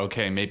wonder,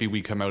 okay, maybe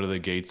we come out of the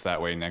gates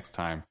that way next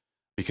time.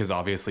 Because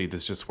obviously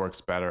this just works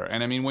better.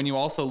 And I mean, when you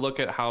also look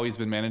at how he's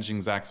been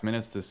managing Zach's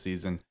minutes this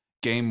season,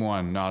 game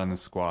 1, not in the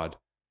squad.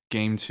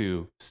 Game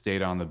 2,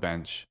 stayed on the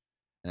bench.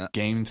 Yeah.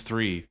 Game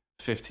 3,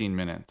 15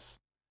 minutes.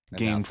 And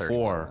game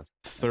 4,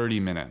 30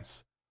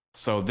 minutes.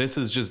 So this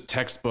is just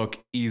textbook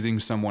easing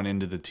someone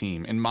into the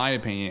team. In my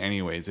opinion,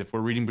 anyways, if we're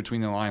reading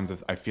between the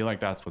lines, I feel like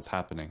that's what's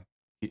happening.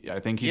 I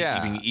think he's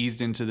being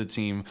eased into the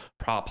team,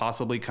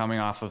 possibly coming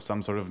off of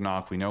some sort of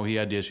knock. We know he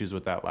had issues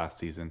with that last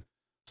season.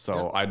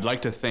 So I'd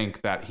like to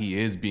think that he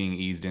is being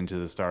eased into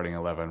the starting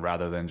 11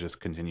 rather than just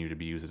continue to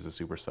be used as a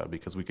super sub,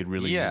 because we could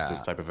really use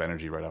this type of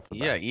energy right off the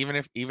bat. Yeah,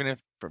 even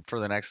if for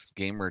the next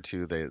game or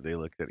two they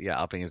look at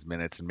upping his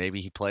minutes, and maybe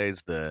he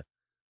plays the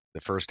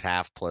first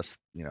half plus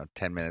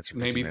 10 minutes or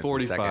maybe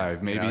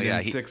 45, maybe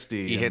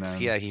 60. He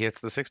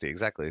hits the 60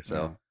 exactly.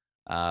 So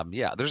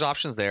there's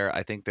options there.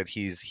 I think that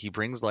he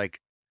brings like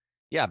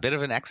a bit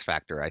of an X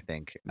factor, I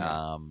think,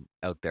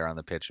 out there on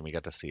the pitch, and we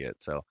got to see it.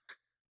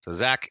 So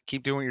Zach,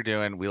 keep doing what you're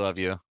doing. We love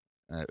you.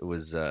 It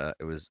was a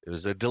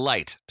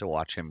delight to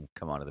watch him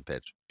come onto the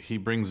pitch. He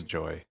brings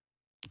joy.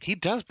 He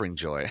does bring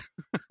joy.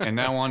 And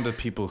now on to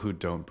people who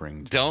don't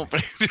bring joy. Don't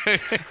bring joy.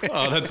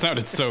 Oh, that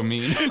sounded so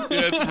mean.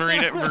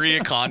 It's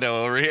Maria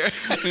Kondo over here.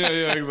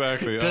 Yeah,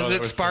 exactly. Does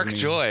it spark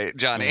joy,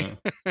 Johnny?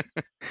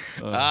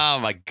 Oh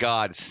my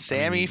God,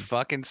 Sammy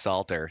fucking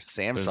Salter.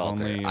 Sam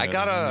Salter. There's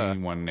only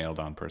one nailed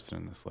on person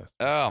in this list.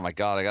 Oh my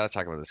God, I gotta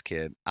talk about this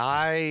kid.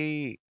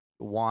 I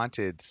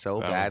wanted so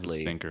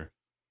badly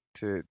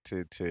to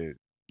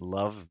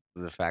love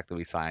the fact that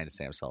we signed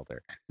Sam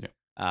Salter.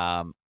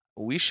 Yeah.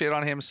 We shit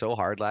on him so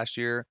hard last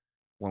year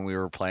when we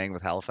were playing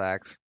with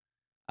Halifax.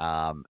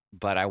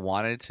 But I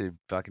wanted to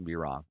fucking be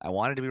wrong. I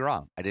wanted to be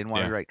wrong. I didn't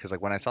want to be right, because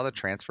like when I saw the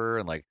transfer,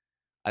 and like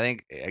I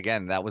think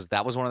again that was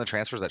one of the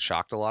transfers that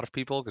shocked a lot of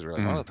people, because we're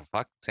like, oh, what the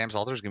fuck? Sam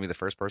Salter's gonna be the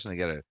first person to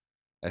get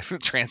a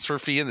transfer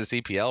fee in the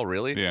CPL,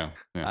 really?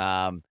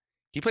 Yeah.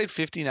 He played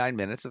 59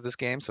 minutes of this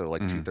game, so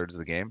like 2/3 of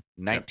the game.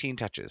 19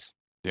 touches.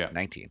 Yeah.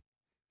 19.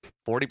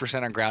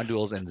 40% on ground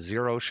duels and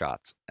 0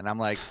 shots. And I'm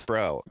like,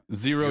 bro.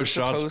 0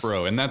 shots,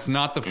 bro. And that's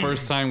not the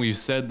first time we've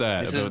said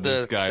that this about is the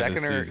this guy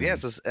second this season.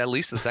 this is at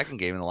least the second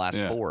game in the last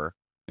 4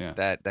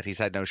 that he's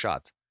had no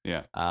shots.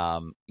 Yeah.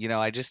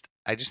 I just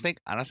think,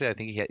 honestly, I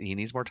think he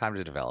needs more time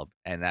to develop.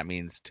 And that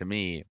means, to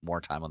me, more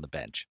time on the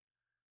bench.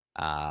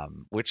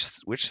 Which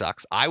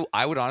sucks.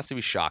 I would honestly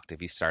be shocked if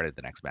he started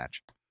the next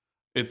match.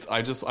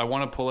 I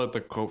want to pull out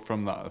the quote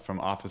from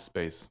Office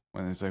Space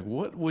when it's like,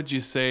 what would you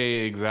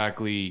say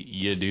exactly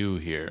you do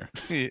here?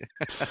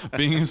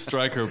 Being a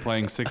striker,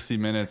 playing 60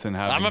 minutes and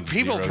having I'm a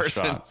people 0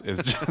 person. shots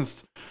is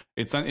just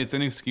it's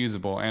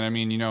inexcusable. And I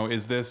mean,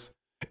 is this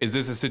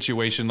a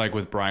situation like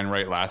with Brian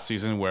Wright last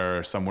season,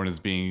 where someone is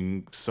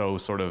being so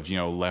sort of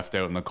left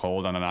out in the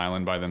cold on an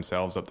island by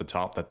themselves up the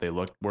top that they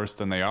look worse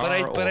than they are?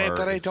 I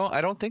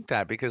don't think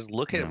that, because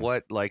look at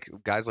what like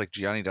guys like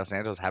Gianni Dos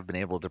Santos have been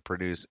able to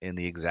produce in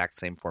the exact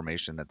same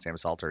formation that Sam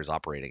Salter is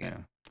operating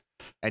in.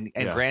 And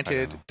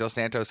granted, Dos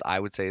Santos, I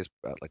would say, is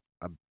like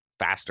a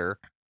faster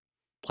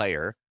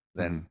player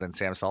than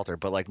Sam Salter,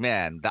 but like,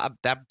 man,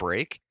 that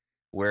break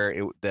where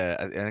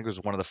I think it was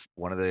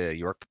one of the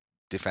York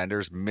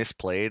defenders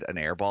misplayed an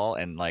air ball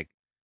and like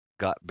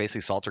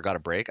Salter got a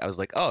break. I was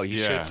like, oh, he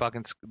should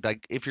fucking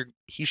like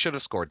he should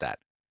have scored that.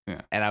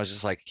 Yeah. And I was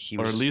just like,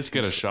 or at least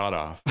get a shot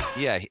off.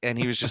 Yeah, and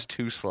he was just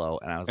too slow.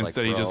 And I was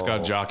Instead, he just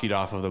got jockeyed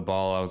off of the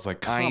ball. I was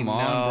like, come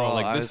on, bro!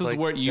 Like this is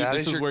where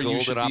you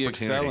should be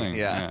excelling.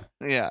 Yeah.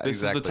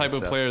 This is the type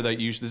of player that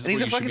you. This is where you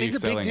should be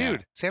excelling. He's a big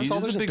dude. Sam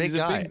Salter's a big guy. He's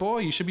a big boy.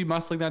 You should be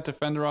muscling that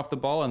defender off the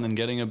ball and then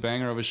getting a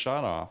banger of a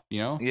shot off. You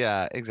know?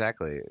 Yeah,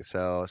 exactly.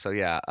 So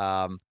yeah,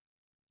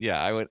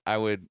 I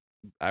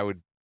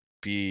would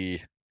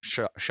be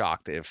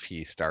shocked if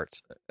he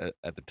starts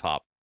at the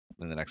top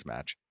in the next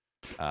match.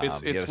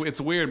 It's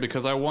weird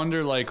because I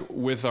wonder, like,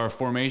 with our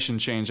formation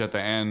change at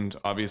the end,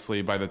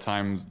 obviously by the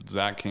time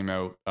Zach came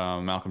out,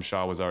 Malcolm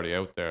Shaw was already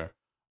out there.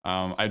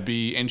 I'd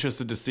be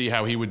interested to see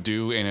how he would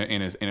do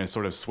in a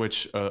sort of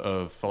switch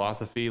of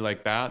philosophy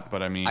like that.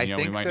 But I mean,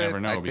 we might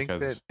never know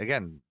because that,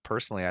 again,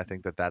 personally, I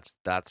think that's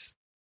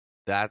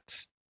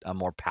a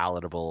more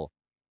palatable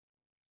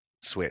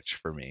switch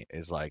for me.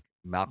 Is like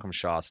Malcolm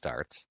Shaw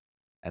starts,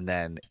 and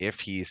then if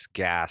he's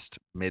gassed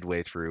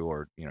midway through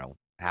or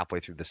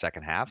halfway through the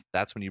second half,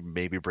 that's when you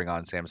maybe bring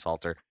on Sam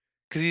Salter,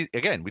 because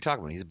we talk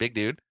about him, he's a big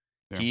dude.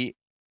 Yeah. He,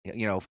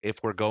 if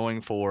we're going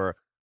for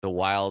the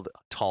wild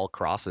tall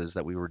crosses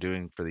that we were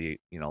doing for the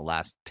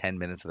last 10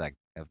 minutes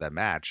of that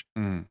match,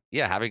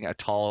 having a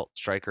tall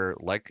striker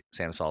like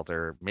Sam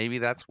Salter, maybe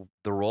that's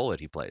the role that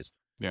he plays.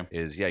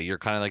 You're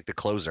kind of like the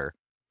closer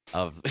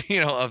of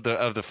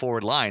of the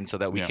forward line, so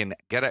that we can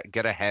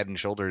get a head and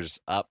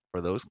shoulders up for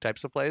those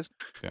types of plays.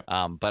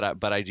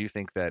 But I do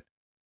think that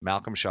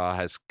Malcolm Shaw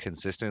has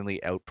consistently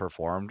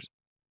outperformed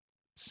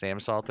Sam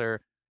Salter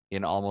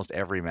in almost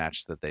every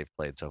match that they've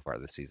played so far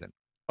this season.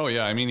 Oh,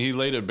 yeah. I mean, he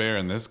laid it bare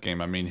in this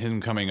game. I mean, him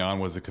coming on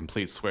was a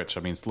complete switch.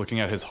 I mean, looking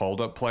at his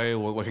hold-up play,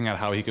 looking at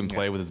how he can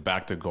play with his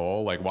back to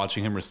goal, like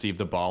watching him receive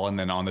the ball and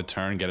then on the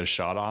turn get a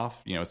shot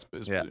off.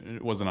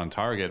 It wasn't on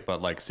target,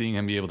 but like seeing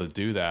him be able to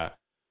do that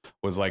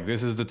was like,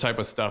 this is the type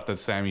of stuff that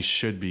Sammy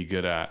should be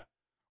good at.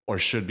 Or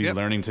should be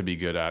learning to be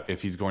good at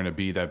if he's going to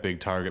be that big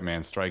target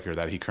man striker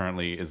that he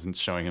currently isn't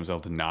showing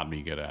himself to not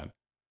be good at.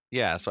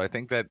 Yeah, so I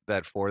think that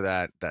for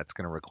that's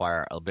going to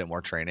require a bit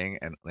more training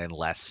and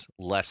less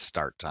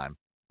start time,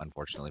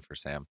 unfortunately, for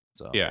Sam.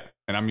 So yeah,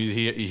 and I mean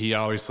he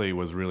obviously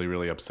was really,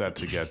 really upset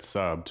to get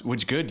subbed,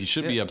 which good. You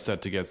should be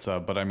upset to get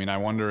subbed, but I mean I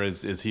wonder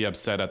is he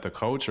upset at the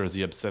coach or is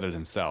he upset at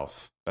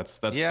himself? That's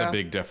the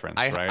big difference,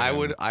 right?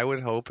 I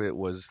would hope it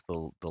was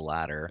the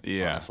latter.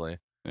 Yeah. Honestly.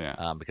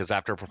 Yeah. Because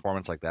after a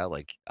performance like that,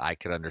 like I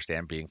could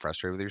understand being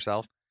frustrated with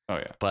yourself. Oh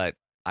yeah. But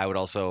I would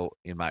also,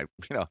 in my,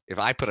 if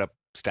I put up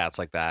stats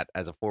like that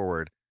as a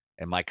forward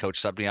and my coach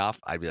subbed me off,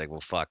 I'd be like,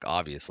 well, fuck,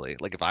 obviously.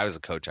 Like if I was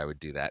a coach, I would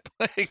do that.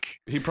 Like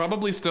he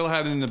probably still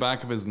had in the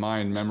back of his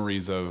mind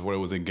memories of what it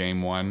was in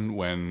game 1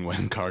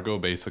 when Cargo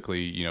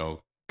basically,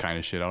 kind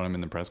of shit on him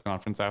in the press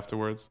conference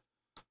afterwards.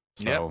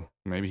 So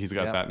maybe he's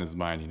got that in his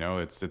mind,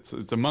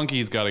 it's a monkey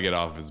he's got to get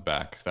off his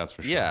back. That's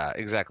for sure. Yeah,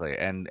 exactly.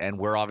 And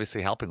we're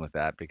obviously helping with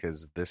that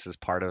because this is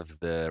part of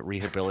the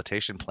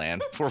rehabilitation plan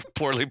for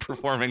poorly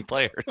performing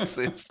players.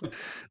 It's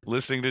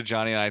listening to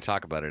Johnny and I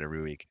talk about it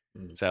every week.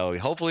 So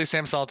hopefully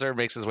Sam Salter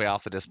makes his way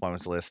off the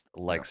disappointments list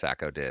like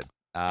Sacco did.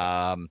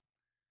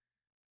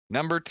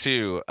 Number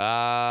 2,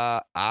 I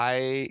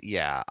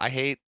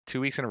hate 2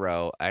 weeks in a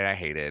row. I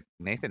hate it.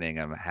 Nathan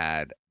Ingham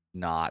had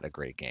not a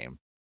great game.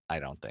 I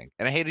don't think.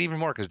 And I hate it even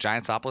more because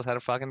Giantsopoulos had a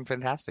fucking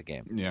fantastic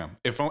game. Yeah.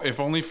 If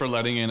only for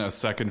letting in a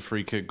second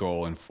free kick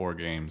goal in 4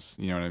 games.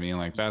 You know what I mean?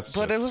 Like that's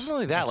But it wasn't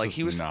only that. Like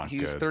he was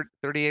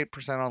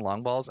 38% on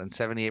long balls and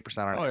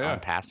 78% on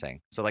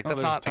passing. So like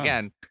that's not tons.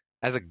 Again,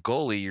 as a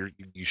goalie,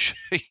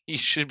 you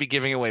should be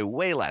giving away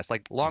way less.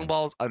 Like long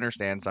balls,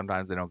 understand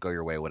sometimes they don't go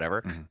your way,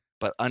 whatever. Mm-hmm.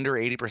 But under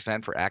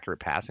 80% for accurate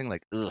passing,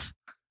 like ugh,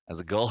 as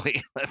a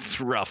goalie,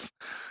 that's rough.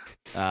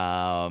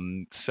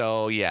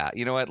 So yeah,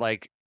 you know what?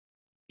 Like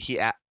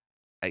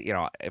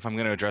if I'm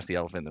going to address the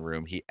elephant in the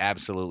room, he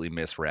absolutely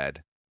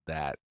misread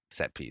that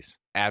set piece.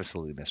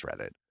 Absolutely misread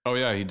it. Oh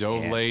yeah, he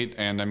dove late,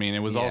 and I mean, it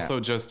was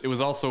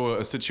also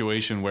a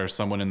situation where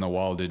someone in the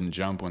wall didn't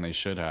jump when they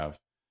should have.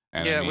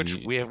 And yeah, I mean, which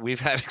we've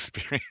had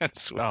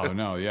experience with. Oh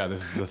no, yeah,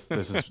 this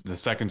is the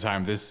second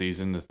time this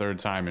season, the third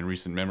time in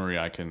recent memory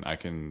I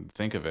can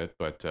think of it,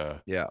 but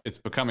it's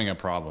becoming a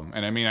problem.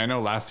 And I mean, I know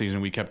last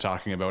season we kept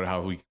talking about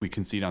how we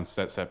concede on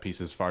set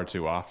pieces far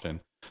too often.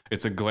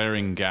 It's a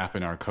glaring gap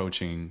in our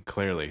coaching,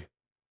 clearly,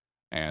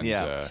 and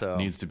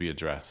needs to be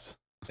addressed.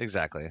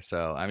 Exactly.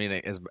 So, I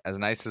mean, as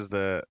nice as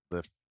the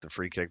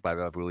free kick by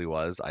Babuli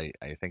was, I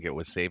think it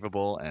was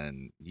savable,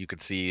 and you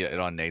could see it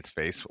on Nate's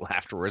face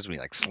afterwards when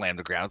he like slammed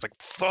the ground. It's like,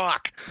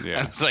 fuck.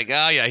 Yeah. It's like,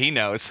 oh yeah, he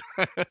knows.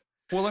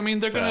 Well, I mean,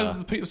 the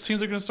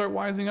teams are gonna start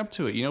wising up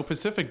to it.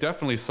 Pacific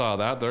definitely saw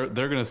that.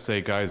 They're gonna say,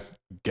 guys,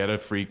 get a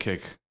free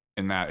kick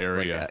in that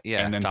area,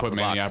 and then put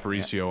Manny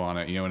Aparicio on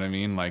it. You know what I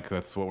mean? Like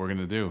that's what we're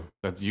gonna do.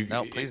 That's you.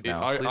 No, please no.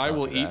 I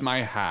will eat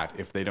my hat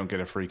if they don't get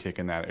a free kick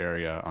in that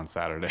area on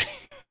Saturday.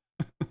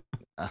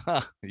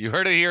 You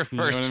heard it here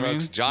first,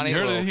 folks. Johnny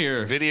will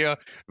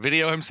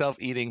video himself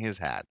eating his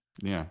hat.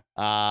 Yeah.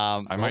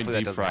 I might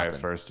deep fry it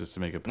first just to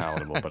make it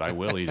palatable, but I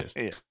will eat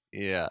it.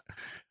 Yeah.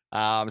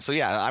 So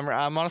yeah,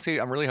 I'm honestly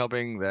really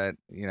hoping that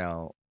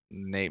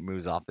Nate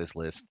moves off this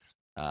list.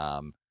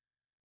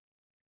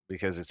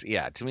 Because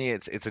to me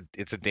it's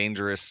a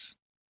dangerous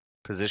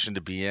position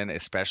to be in,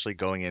 especially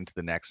going into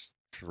the next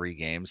 3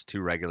 games,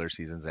 2 regular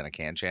seasons and a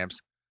can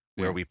champs,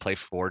 where we play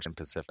Forge and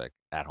Pacific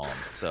at home.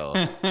 So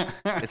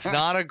it's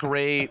not a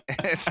great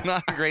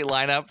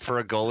lineup for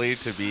a goalie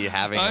to be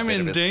having. I'm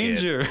in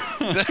danger.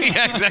 So,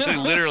 yeah, exactly.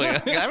 Literally,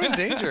 I'm in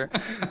danger.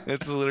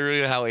 It's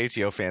literally how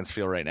ATO fans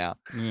feel right now.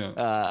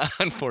 Yeah.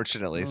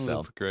 Unfortunately. So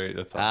that's great.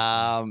 That's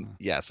awesome.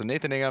 Yeah. So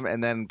Nathan Ingham,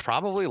 and then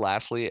probably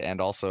lastly,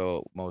 and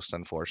also most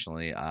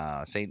unfortunately,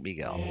 Saint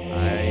Miguel.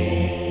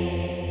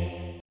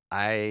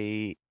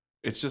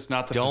 It's just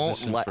not the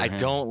position for him. I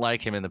don't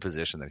like him in the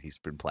position that he's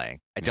been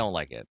playing. I don't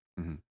like it.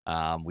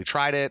 Mm-hmm. We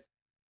tried it.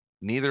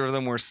 Neither of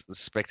them were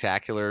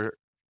spectacular.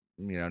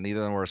 Neither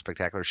of them were a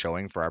spectacular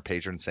showing for our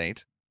patron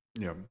saint.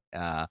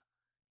 Yeah.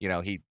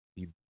 He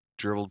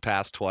dribbled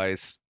past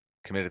twice,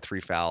 committed 3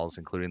 fouls,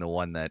 including the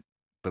one that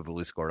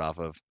Babuli scored off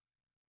of.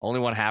 Only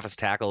won half his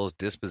tackles,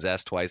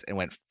 dispossessed twice, and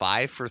went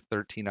 5 for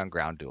 13 on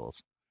ground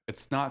duels.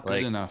 It's not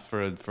good enough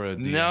for a DM.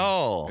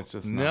 No, it's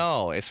just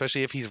no,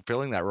 especially if he's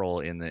filling that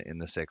role in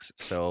the 6.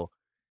 So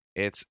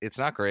it's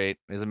not great.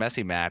 It's a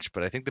messy match,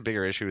 but I think the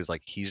bigger issue is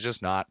he's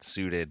just not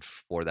suited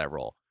for that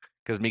role.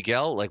 Because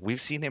Miguel,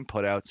 we've seen him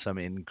put out some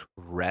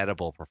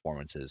incredible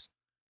performances.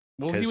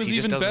 Well, he was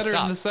even better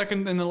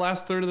in the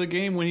last third of the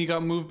game when he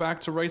got moved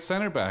back to right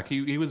center back.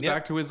 He was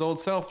back to his old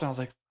self, and I was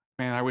like,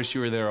 man, I wish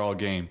you were there all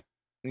game.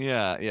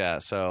 Yeah.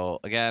 So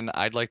again,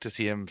 I'd like to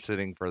see him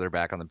sitting further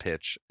back on the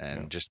pitch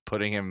and just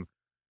putting him,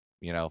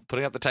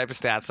 putting up the type of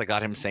stats that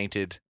got him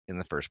sainted in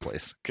the first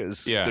place.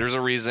 Because there's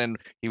a reason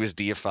he was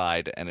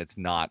deified, and it's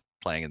not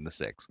playing in the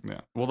 6. Yeah.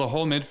 Well, the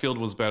whole midfield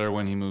was better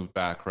when he moved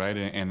back, right?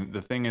 And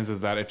the thing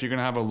is that if you're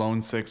gonna have a lone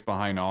 6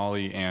 behind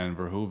Ollie and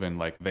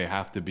Verhoeven, they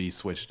have to be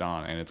switched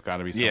on, and it's got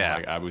to be someone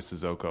like Abu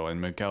Sissoko, and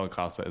Mikel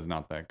Acosta is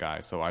not that guy.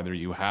 So either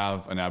you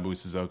have an Abu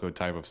Sissoko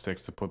type of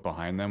 6 to put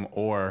behind them,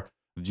 or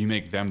you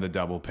make them the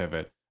double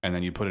pivot, and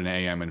then you put an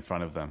AM in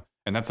front of them.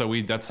 And that's how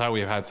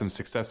we've had some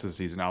success this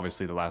season.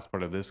 Obviously, the last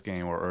part of this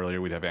game or earlier,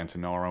 we'd have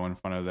Antonoro in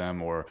front of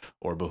them or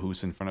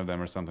Bahus in front of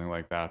them or something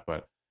like that.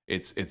 But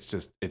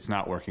it's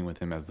not working with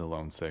him as the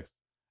lone 6.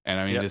 And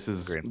I mean, this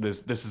is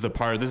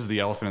the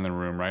elephant in the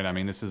room, right? I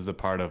mean, this is the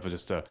part of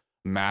just a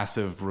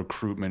massive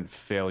recruitment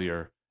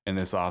failure in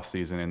this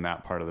offseason in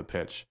that part of the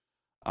pitch.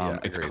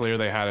 It's clear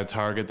they had a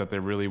target that they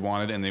really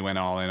wanted, and they went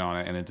all in on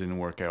it, and it didn't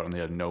work out, and they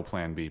had no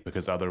plan B,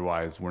 because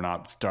otherwise we're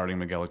not starting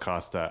Miguel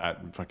Acosta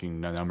at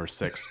fucking number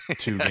 6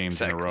 2 games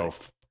in a row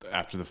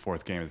after the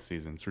 4th game of the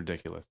season. It's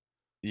ridiculous.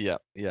 Yeah,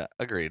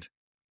 agreed.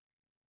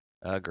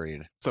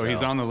 So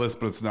he's on the list,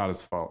 but it's not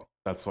his fault.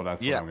 That's what I'm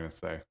going to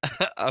say.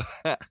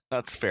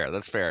 That's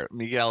fair.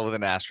 Miguel with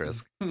an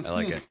asterisk. I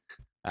like it.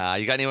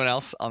 You got anyone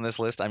else on this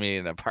list? I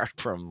mean, apart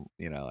from,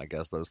 I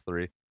guess those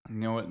 3. You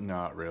know what?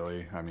 Not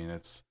really. I mean,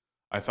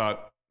 I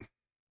thought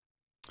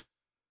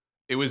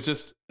it was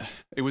just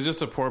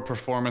a poor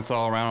performance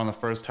all around in the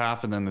first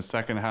half, and then the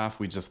second half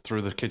we just threw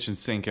the kitchen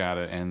sink at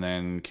it, and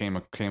then came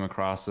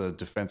across a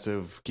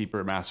defensive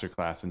keeper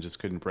masterclass and just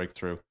couldn't break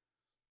through.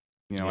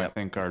 I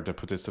think our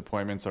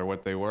disappointments are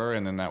what they were,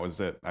 and then that was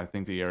it. I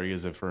think the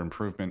areas for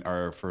improvement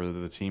are for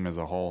the team as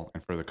a whole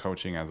and for the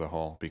coaching as a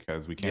whole,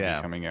 because we can't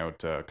be coming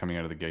out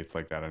of the gates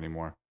like that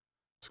anymore.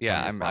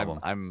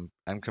 I'm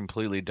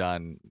completely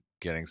done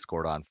getting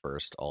scored on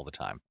first all the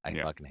time. I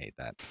fucking hate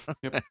that.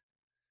 Yep.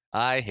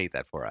 I hate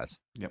that for us.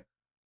 Yep.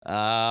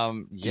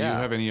 Do you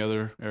have any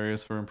other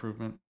areas for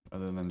improvement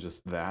other than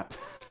just that?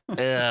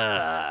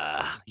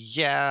 I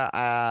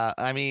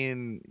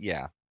mean,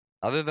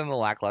 other than the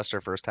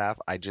lackluster first half,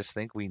 I just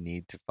think we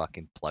need to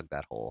fucking plug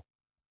that hole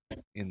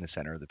in the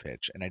center of the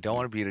pitch. And I don't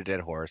want to beat a dead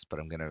horse, but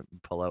I'm going to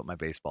pull out my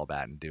baseball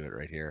bat and do it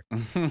right here.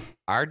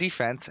 Our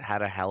defense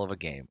had a hell of a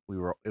game.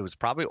 It was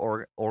probably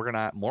more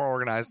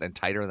organized and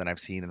tighter than I've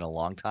seen in a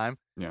long time.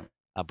 Yeah.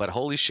 But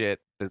holy shit,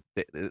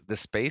 the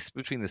space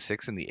between the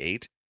 6 and the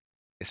 8,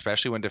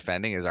 especially when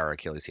defending, is our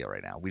Achilles heel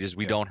right now.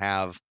 We don't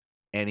have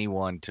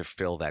anyone to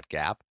fill that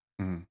gap.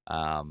 Mm-hmm.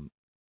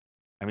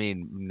 I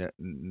mean,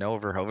 Noah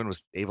Verhoeven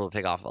was able to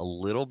take off a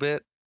little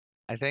bit,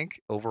 I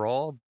think,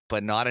 overall,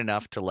 but not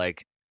enough to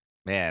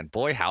man,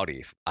 boy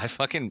howdy. I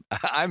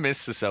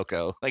miss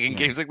Sissoko. In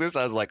games like this,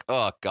 I was like,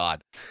 oh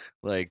God.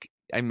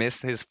 I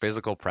missed his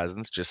physical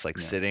presence just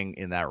sitting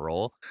in that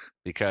role,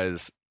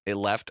 because it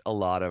left a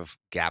lot of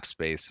gap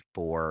space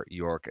for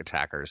York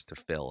attackers to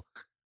fill.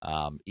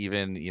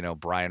 Even,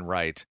 Brian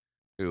Wright,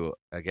 who,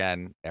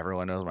 again,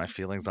 everyone knows my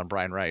feelings on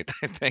Brian Wright,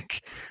 I think,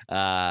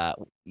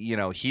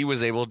 he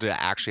was able to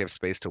actually have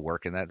space to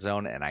work in that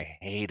zone, and I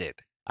hate it.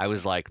 I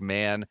was like,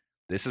 man,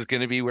 this is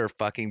going to be where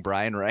fucking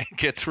Brian Wright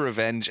gets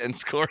revenge and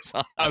scores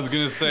on us. I was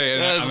going to say.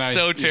 I was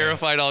so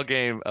terrified all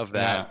game of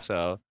that. Yeah.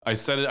 So I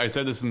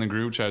said this in the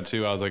group chat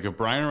too. I was like, if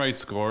Brian Wright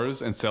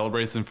scores and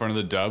celebrates in front of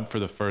the dub for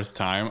the first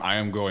time, I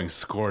am going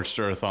scorched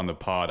earth on the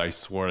pod. I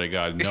swear to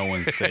God, no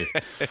one's safe.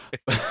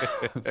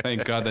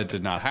 Thank God that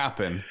did not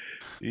happen.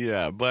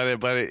 Yeah,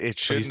 but it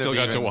should. He still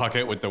got to walk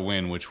out with the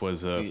win, which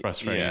was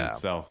frustrating in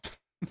itself.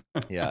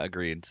 Yeah,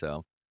 agreed.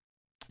 So,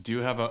 do you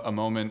have a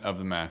moment of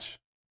the match?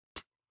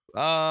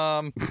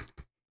 I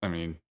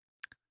mean,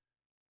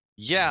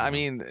 yeah, I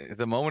mean,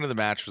 the moment of the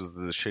match was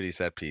the shitty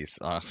set piece.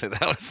 Honestly,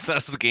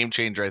 that's the game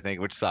changer, I think,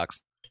 which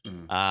sucks.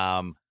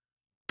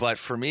 But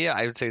for me,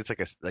 I would say it's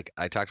like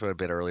I talked about a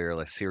bit earlier,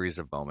 like series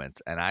of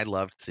moments, and I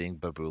loved seeing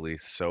Babuli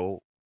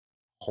so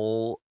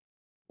whole.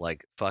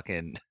 Like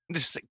fucking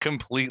just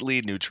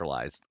completely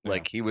neutralized. Yeah.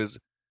 Like he was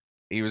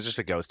just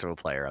a ghost of a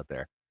player out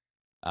there.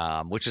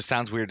 Which just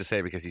sounds weird to say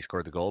because he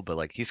scored the goal, but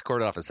like he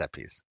scored it off a set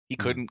piece. He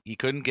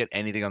couldn't get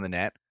anything on the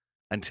net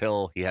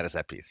until he had a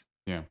set piece.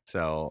 Yeah.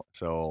 So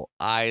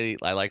I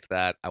liked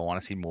that. I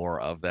want to see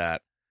more of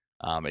that.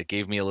 It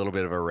gave me a little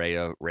bit of a ray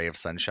of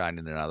sunshine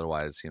in an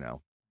otherwise,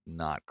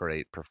 not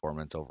great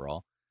performance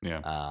overall.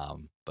 Yeah.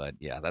 But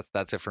yeah,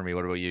 that's it for me.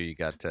 What about you? You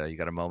got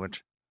a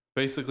moment?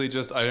 Basically,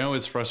 just I know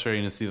it's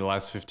frustrating to see the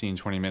last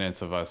 15-20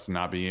 minutes of us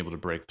not being able to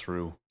break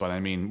through, but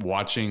I mean,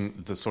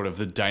 watching the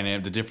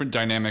different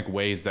dynamic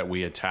ways that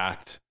we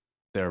attacked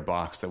their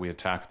box, that we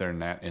attacked their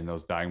net in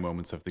those dying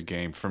moments of the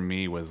game, for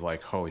me was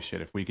like, holy shit!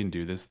 If we can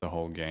do this the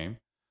whole game,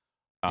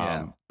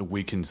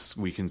 we can,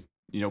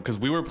 because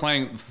we were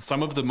playing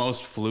some of the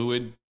most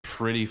fluid,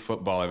 pretty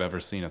football I've ever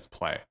seen us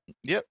play.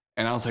 Yep.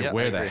 And I was like,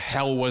 where the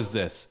hell was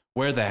this?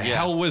 Where the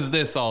hell was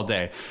this all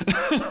day?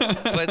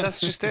 But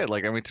that's just it.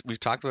 Like, I mean, we've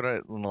talked about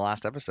it in the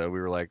last episode.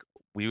 We were like,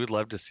 we would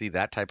love to see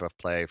that type of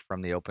play from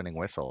the opening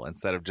whistle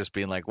instead of just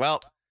being like, well,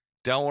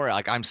 don't worry.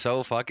 Like, I'm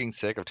so fucking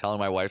sick of telling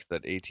my wife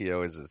that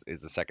ATO is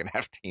the second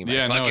half team.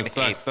 Yeah, no, it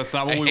sucks. That's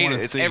not what we want to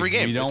see. It's every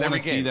game. We don't want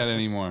to see that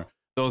anymore.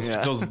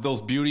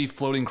 Those beauty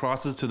floating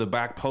crosses to the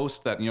back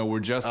post that were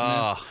just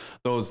missed.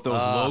 Those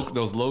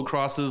low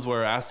crosses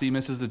where Assi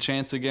misses the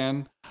chance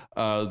again.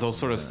 Those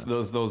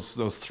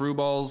through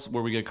balls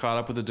where we get caught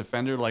up with the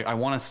defender. Like, I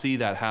want to see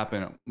that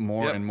happen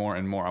more and more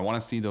and more. I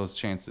want to see those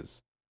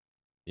chances.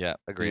 Yeah,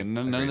 agreed.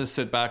 None of this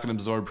sit back and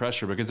absorb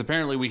pressure, because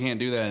apparently we can't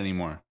do that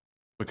anymore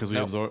because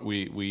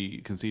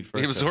we concede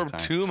first. We absorb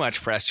too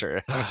much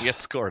pressure and we get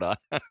scored on.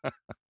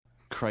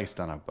 Christ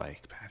on a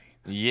bike, Patty.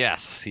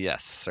 Yes,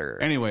 sir.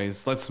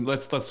 Anyways, let's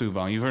move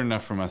on. You've heard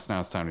enough from us. Now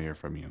it's time to hear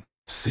from you.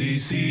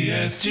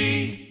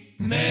 CCSG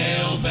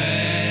Mailbag.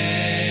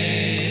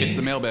 It's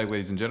the mailbag,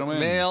 ladies and gentlemen.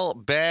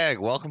 Mailbag.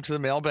 Welcome to the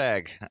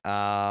mailbag.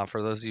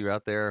 For those of you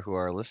out there who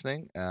are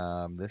listening,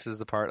 this is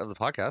the part of the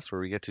podcast where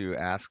we get to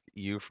ask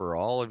you for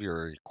all of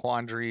your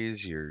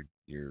quandaries, your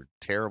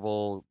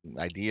terrible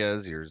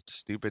ideas, your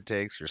stupid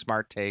takes, your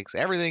smart takes,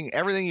 everything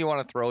you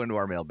want to throw into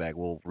our mailbag.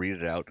 We'll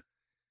read it out,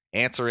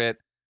 answer it.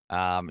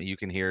 You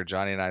can hear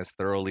Johnny and I's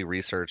thoroughly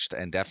researched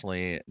and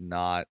definitely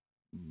not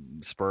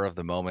spur of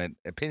the moment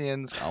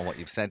opinions on what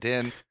you've sent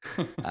in.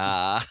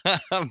 But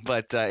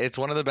it's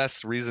one of the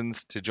best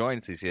reasons to join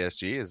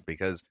CCSG is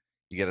because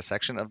you get a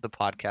section of the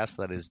podcast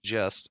that is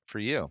just for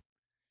you.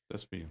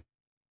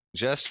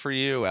 Just for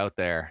you out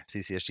there,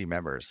 CCSG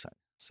members.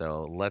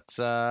 So let's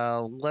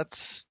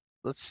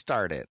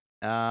start it.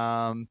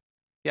 I'll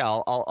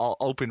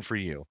open for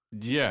you.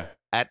 Yeah.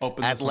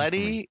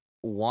 Atleti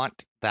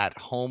want that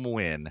home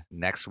win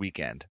next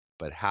weekend,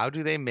 but how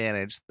do they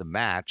manage the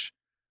match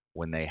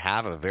when they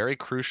have a very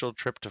crucial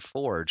trip to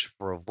Forge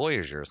for a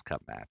Voyageurs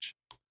Cup match?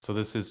 So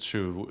this is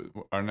true.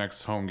 Our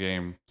next home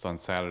game is on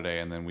Saturday,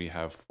 and then we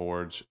have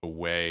Forge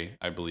away,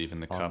 I believe,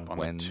 in the Cup on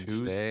Wednesday.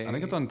 Tuesday. I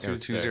think it's on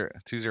Tuesday.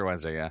 Tuesday or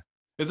Wednesday, yeah.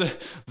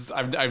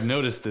 I've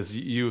noticed this.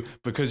 You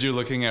because you're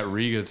looking at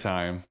Riga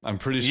time. I'm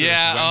pretty sure.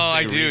 Yeah.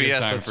 It's Wednesday, I do. Riga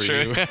yes, time that's for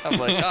true. You. I'm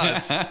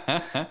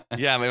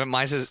like,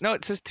 mine says no.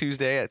 It says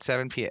Tuesday at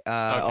 7 p.m.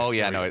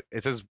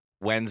 It says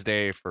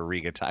Wednesday for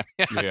Riga time.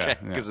 Okay,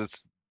 because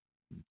it's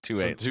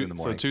 2:08 in the morning.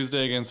 So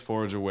Tuesday against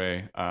Forge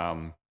away.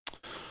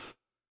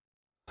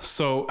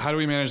 So how do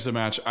we manage the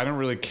match? I don't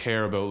really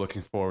care about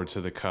looking forward to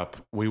the Cup.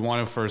 We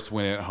want to first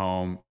win at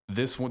home.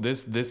 This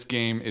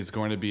game is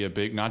going to be a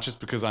big, not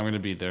just because I'm going to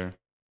be there.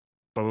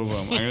 Boom, boom,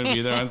 boom. I'm going to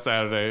be there on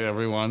Saturday,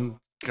 everyone.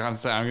 I'm going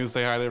to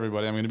say hi to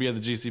everybody. I'm going to be at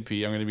the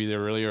GCP. I'm going to be there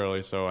really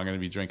early, so I'm going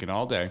to be drinking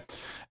all day.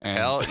 And,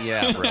 hell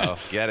yeah, bro.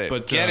 Get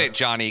it. Get it,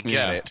 Johnny.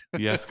 Get it.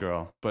 Yes,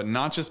 girl. But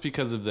not just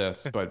because of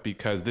this, but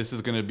because this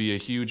is going to be a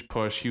huge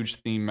push, huge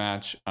theme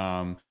match.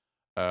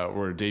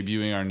 We're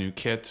debuting our new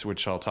kit,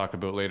 which I'll talk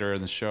about later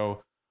in the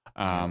show.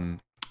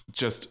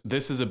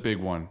 This is a big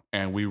one,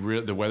 and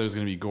the weather's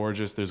going to be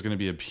gorgeous. There's going to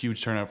be a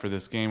huge turnout for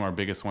this game, our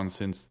biggest one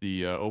since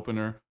the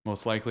opener,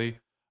 most likely.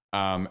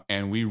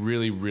 And we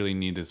really, really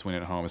need this win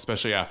at home,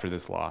 especially after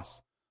this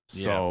loss.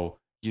 So,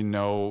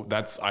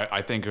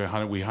 I think we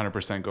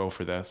 100% go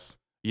for this.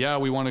 Yeah,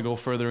 we want to go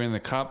further in the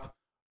Cup.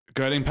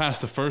 Getting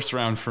past the first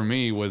round for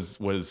me was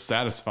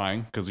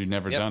satisfying because we've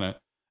never done it.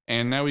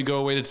 And now we go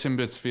away to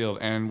Timbits Field,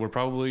 and we're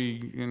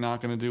probably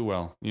not going to do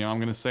well. I'm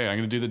going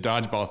to do the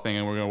dodgeball thing,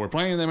 and we're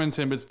playing them in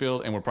Timbits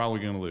Field, and we're probably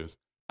going to lose.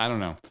 I don't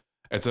know.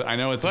 I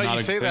know it's not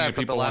a thing that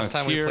people want to hear.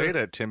 But the last time we played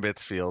at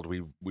Timbits Field,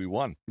 we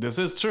won. This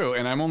is true,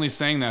 and I'm only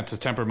saying that to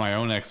temper my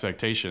own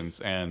expectations.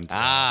 And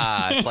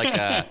it's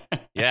like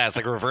it's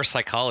like reverse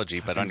psychology,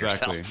 but on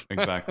yourself.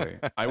 Exactly.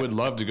 I would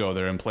love to go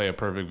there and play a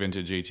perfect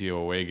vintage ATO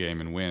away game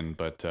and win,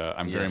 but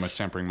I'm very much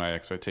tempering my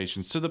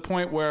expectations to the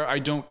point where I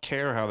don't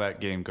care how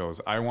that game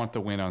goes. I want the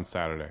win on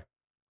Saturday.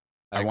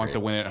 I want to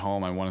win at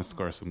home. I want to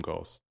score some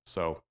goals.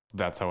 So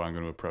that's how I'm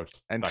going to approach.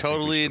 And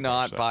totally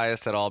not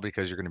biased at all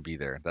because you're going to be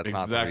there. That's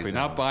exactly not the reason.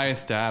 Not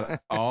biased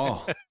at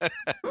all.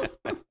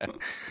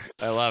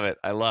 I love it.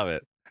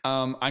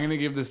 I'm going to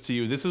give this to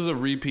you. This is a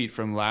repeat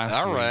from last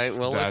week. All right.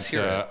 Well, let's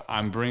hear it.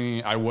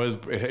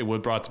 It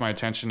was brought to my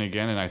attention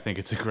again, and I think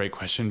it's a great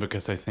question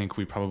because I think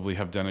we probably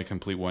have done a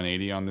complete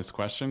 180 on this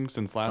question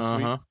since last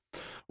week.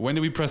 When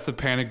do we press the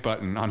panic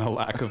button on a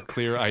lack of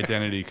clear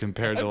identity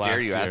compared to last year? How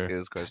dare you ask me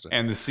this question?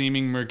 And the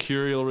seeming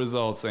mercurial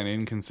results and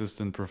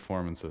inconsistent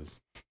performances.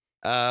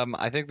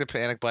 I think the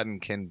panic button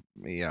can,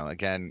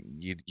 again,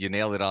 you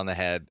nailed it on the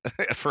head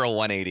for a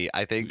 180.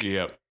 I think.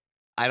 Yep.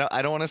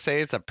 I don't want to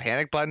say it's a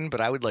panic button,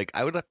 but I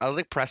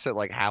would press it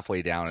like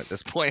halfway down at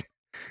this point,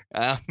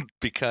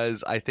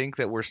 because I think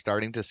that we're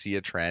starting to see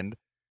a trend.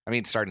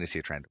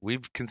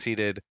 We've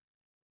conceded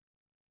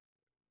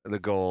the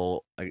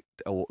goal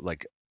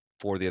like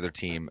for the other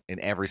team in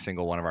every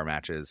single one of our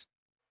matches.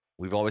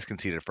 We've always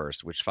conceded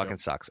first, which fucking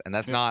sucks, and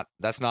that's not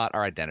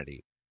our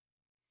identity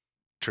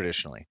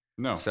traditionally.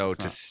 No. So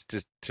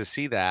to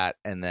see that,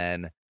 and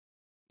then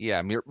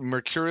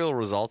mercurial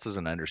results is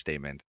an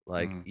understatement.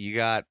 Like you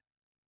got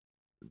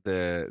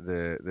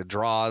the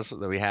draws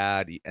that we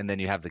had, and then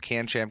you have the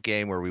Can Champ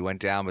game where we went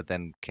down but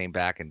then came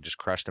back and just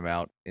crushed them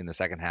out in the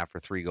second half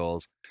for 3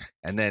 goals,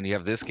 and then you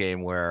have this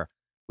game where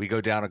we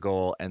go down a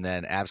goal and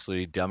then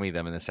absolutely dummy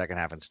them in the second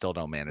half and still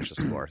don't manage to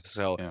score.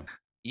 So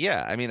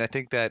I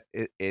think that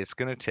it's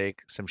going to take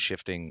some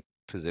shifting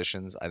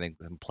positions. I think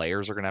some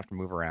players are going to have to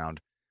move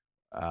around.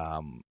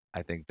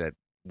 I think that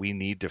we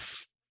need to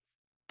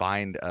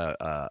find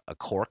a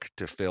cork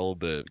to fill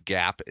the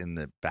gap in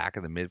the back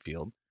of the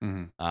midfield.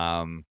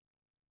 And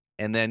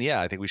then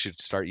I think we should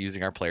start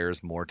using our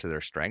players more to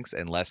their strengths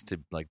and less to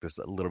like this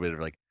a little bit of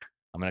like,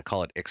 I'm going to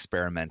call it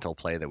experimental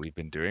play that we've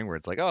been doing, where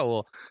it's like, oh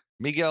well,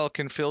 Miguel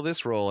can fill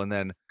this role, and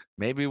then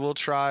maybe we'll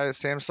try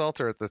Sam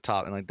Salter at the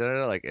top, and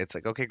like it's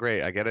like, okay,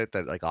 great, I get it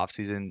that like off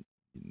season,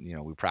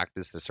 we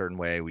practiced a certain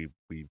way, we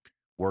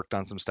worked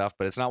on some stuff,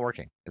 but it's not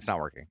working. It's not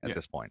working at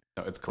this point.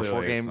 No, it's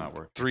clearly it's not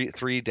working.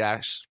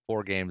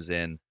 3-4 games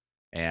in,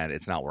 and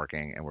it's not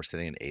working, and we're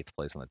sitting in 8th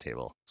place on the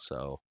table.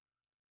 So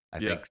I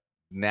think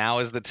now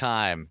is the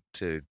time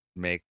to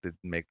make the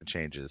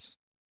changes.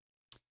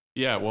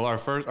 Yeah, well, our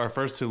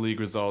first 2 league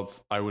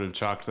results, I would have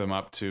chalked them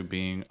up to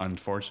being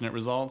unfortunate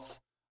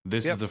results.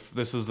 This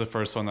is the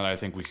first one that I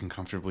think we can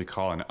comfortably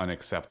call an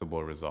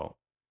unacceptable result.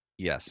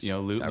 Yes,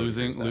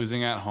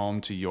 losing at home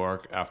to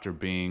York after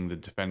being the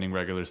defending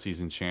regular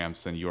season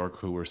champs, and York,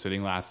 who were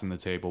sitting last in the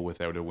table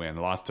without a win,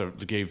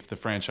 gave the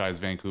franchise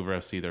Vancouver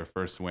FC their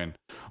first win.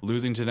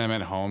 Losing to them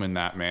at home in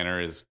that manner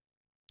is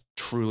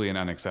truly an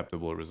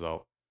unacceptable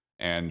result,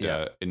 and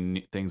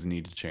things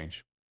need to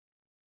change.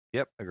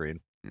 Yep,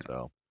 agreed.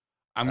 So.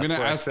 I'm going to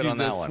ask you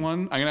this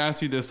one. I'm going to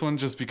ask you this one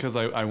just because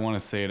I want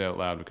to say it out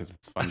loud because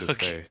it's fun to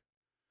say.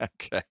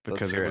 Okay.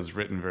 Because it was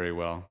written very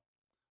well.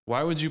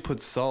 Why would you put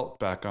salt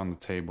back on the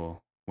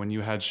table when you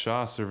had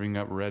Shaw serving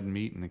up red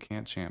meat in the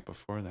Can Champ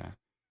before that?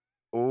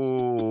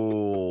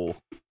 Oh.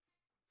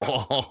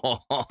 Oh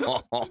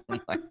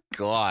my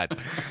God.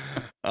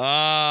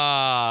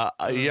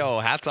 Yo,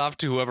 hats off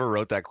to whoever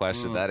wrote that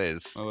question. That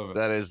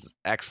is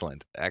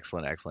excellent.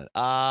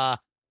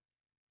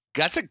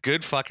 That's a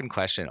good fucking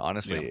question,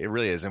 honestly. It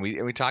really is. And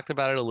we talked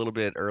about it a little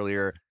bit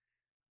earlier.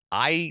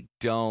 I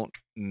don't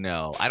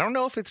know. I don't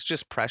know if it's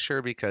just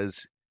pressure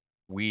because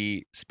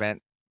we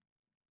spent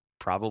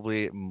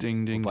probably a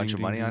bunch of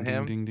money on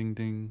him. Ding, ding,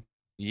 ding.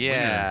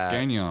 Yeah.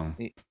 Gagnon.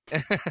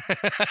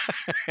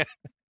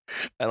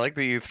 I like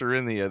that you threw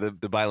in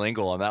the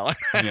bilingual on that one.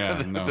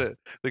 Yeah, no.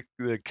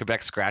 the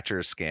Quebec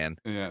Scratcher scan.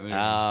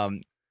 Yeah.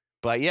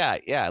 But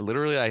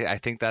literally, I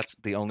think that's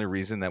the only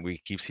reason that we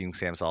keep seeing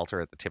Sam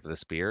Salter at the tip of the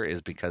spear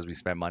is because we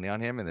spent money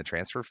on him in the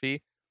transfer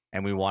fee,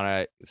 and we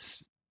want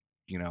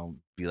to,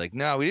 be like,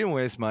 no, we didn't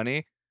waste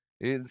money.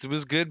 It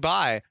was good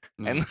buy.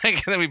 And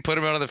then we put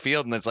him out on the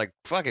field, and it's like,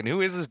 fucking,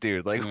 who is this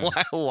dude? Like,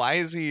 why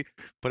is he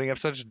putting up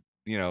such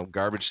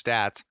garbage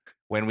stats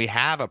when we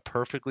have a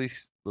perfectly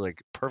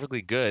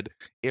good?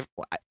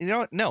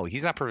 No,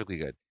 he's not perfectly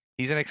good.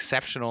 He's an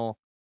exceptional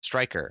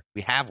striker.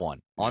 We have one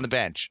on the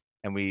bench.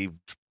 And we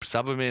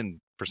sub him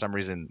in for some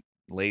reason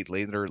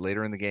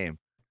later in the game.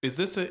 Is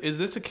this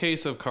a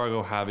case of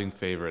Cargo having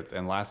favorites?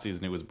 And last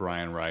season it was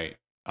Brian Wright,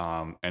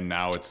 and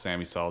now it's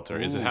Sammy Salter.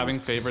 Ooh. Is it having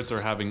favorites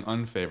or having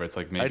unfavorites?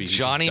 Like maybe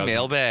Johnny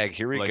Mailbag.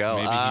 Here we go.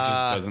 Maybe he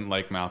just doesn't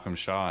like Malcolm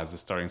Shaw as a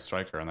starting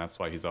striker, and that's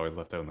why he's always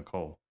left out in the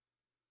cold.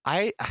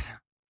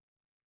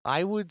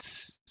 I would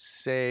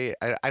say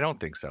I don't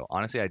think so.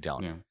 Honestly, I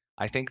don't. Yeah.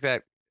 I think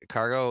that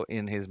Cargo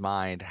in his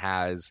mind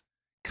has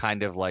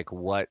kind of like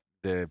what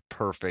the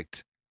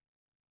perfect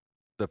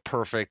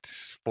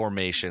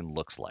formation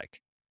looks like.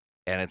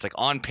 And it's like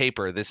on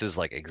paper, this is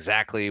like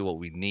exactly what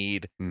we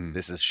need.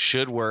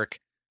 Should work.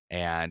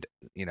 And,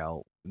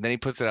 then he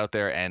puts it out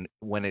there. And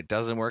when it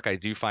doesn't work, I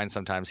do find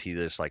sometimes he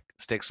just like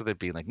sticks with it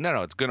being like,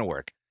 no, it's going to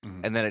work.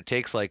 And then it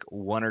takes like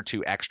 1 or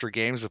 2 extra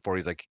games before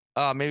he's like,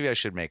 oh, maybe I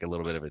should make a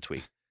little bit of a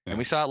tweak. Yeah. And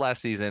we saw it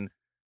last season,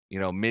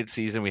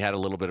 mid-season, we had a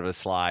little bit of a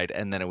slide.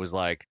 And then it was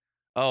like,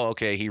 oh,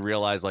 okay, he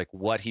realized like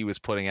what he was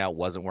putting out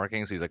wasn't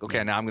working. So he's like,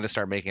 okay, now I'm going to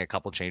start making a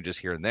couple changes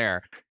here and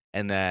there.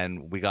 And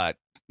then we got,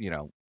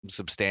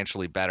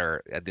 substantially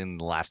better in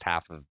the last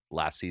half of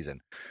last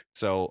season.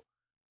 So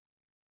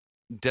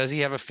does he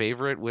have a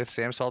favorite with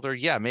Sam Salter?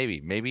 Yeah,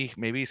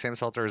 maybe Sam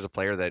Salter is a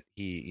player that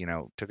he,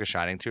 took a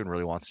shining to and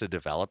really wants to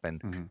develop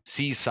and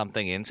sees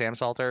something in Sam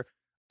Salter.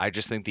 I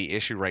just think the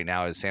issue right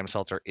now is Sam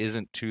Salter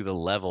isn't to the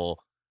level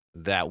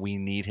that we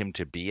need him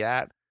to be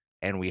at,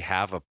 and we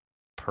have a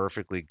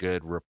perfectly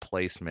good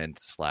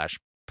replacement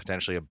 /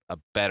 potentially a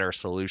better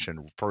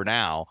solution for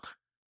now,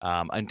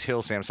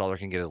 until Sam Salter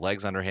can get his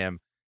legs under him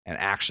and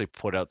actually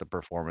put out the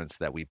performance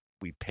that we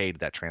paid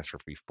that transfer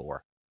fee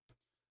for.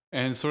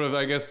 And sort of,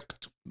 I guess,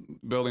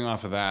 building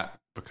off of that,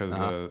 because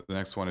the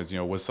next one is,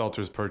 was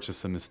Salter's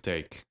purchase a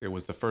mistake? It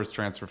was the first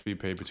transfer fee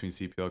paid between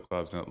CPL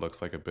clubs, and it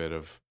looks like a bit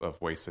of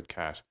wasted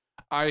cash.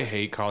 I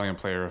hate calling a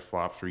player a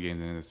flop 3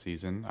 games into the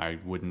season. I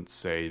wouldn't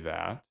say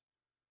that.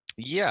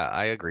 Yeah,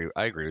 I agree.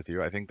 I agree with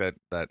you. I think that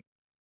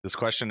this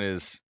question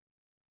is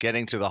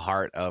getting to the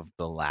heart of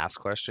the last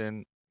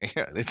question.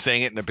 It's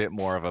saying it in a bit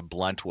more of a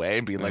blunt way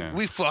and being like,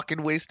 we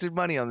fucking wasted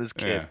money on this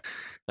kid. Yeah.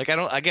 Like, I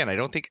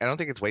don't think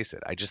it's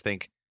wasted. I just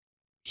think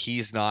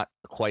he's not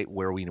quite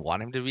where we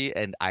want him to be.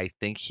 And I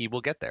think he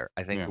will get there.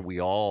 I think we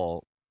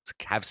all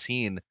have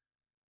seen,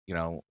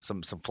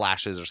 some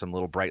flashes or some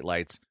little bright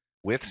lights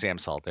with Sam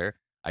Salter.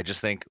 I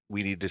just think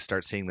we need to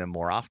start seeing them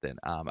more often.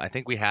 I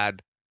think we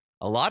had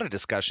a lot of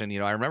discussion.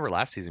 I remember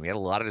last season we had a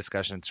lot of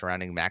discussion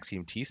surrounding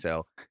Maxime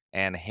Tissot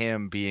and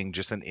him being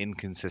just an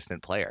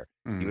inconsistent player.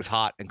 He was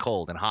hot and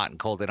cold and hot and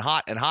cold and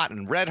hot and hot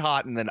and red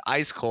hot and then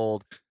ice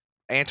cold,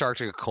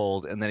 Antarctica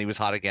cold, and then he was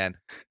hot again.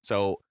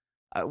 So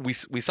we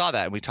saw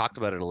that and we talked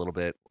about it a little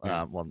bit.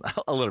 A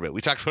little bit.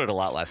 We talked about it a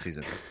lot last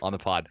season on the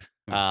pod.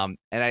 And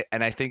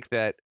I think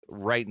that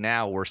right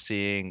now we're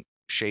seeing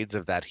shades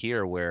of that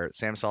here, where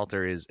Sam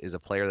Salter is a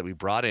player that we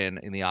brought in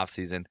the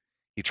offseason.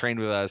 He trained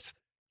with us.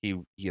 He,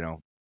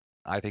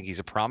 I think he's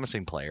a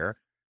promising player,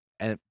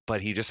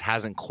 but he just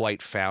hasn't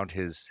quite found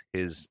his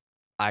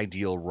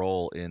ideal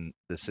role in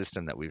the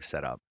system that we've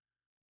set up.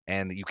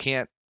 And you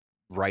can't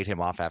write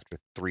him off after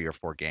 3 or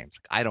 4 games.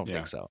 I don't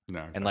think so. No,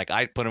 exactly. And like,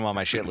 I put him on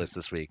my shit list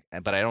this week,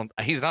 but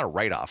he's not a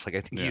write-off. Like,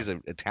 I think he's a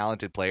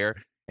talented player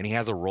and he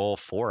has a role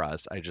for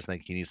us. I just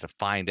think he needs to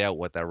find out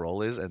what that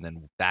role is, and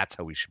then that's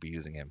how we should be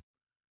using him.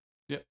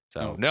 Yeah.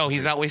 So no,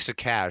 he's not wasted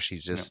cash.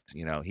 He's just,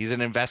 he's an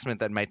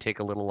investment that might take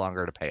a little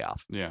longer to pay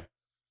off. Yeah.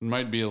 It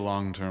might be a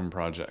long-term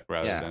project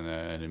rather than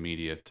an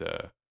immediate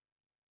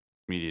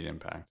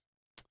impact.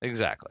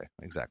 Exactly.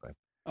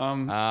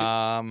 Why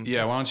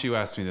don't you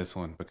ask me this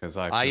one, because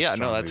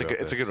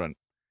it's a good one.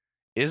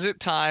 Is it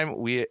time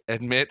we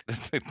admit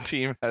that the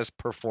team has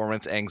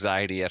performance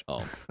anxiety at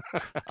home?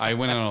 I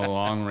went on a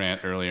long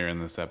rant earlier in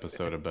this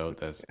episode about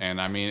this,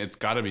 and I mean, it's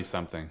got to be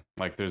something.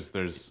 Like,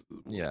 there's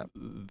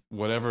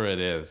whatever it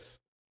is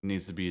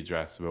needs to be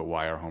addressed about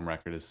why our home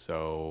record is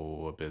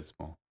so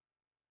abysmal.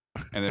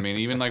 And I mean,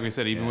 even like we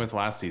said, even with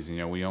last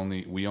season, we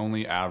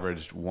only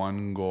averaged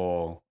 1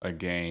 goal a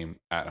game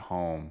at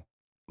home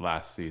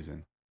last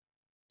season.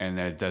 And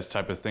that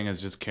type of thing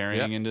is just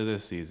carrying into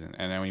this season.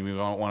 And I mean, we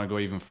don't want to go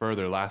even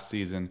further. Last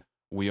season,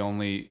 we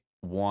only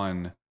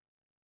won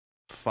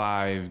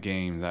 5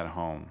 games at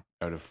home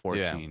out of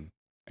 14,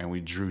 and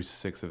we drew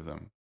 6 of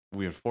them.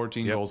 We had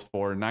 14 goals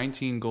for,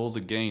 19 goals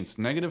against,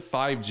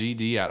 -5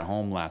 GD at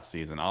home last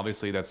season.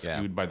 Obviously, that's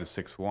skewed by the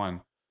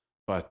 6-1,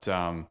 but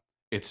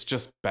it's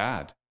just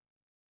bad.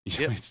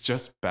 It's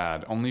just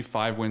bad. Only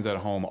 5 wins at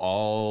home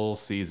all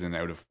season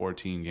out of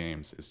 14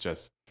 games. It's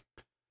just...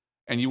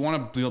 And you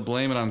want to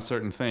blame it on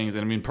certain things.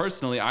 And I mean,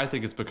 personally, I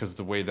think it's because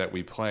the way that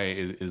we play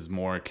is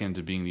more akin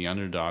to being the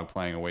underdog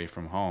playing away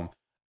from home.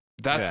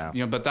 That's,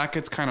 but that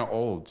gets kind of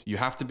old. You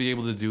have to be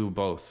able to do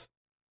both,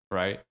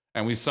 right?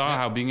 And we saw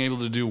how being able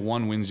to do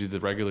one wins you the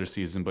regular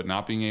season, but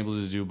not being able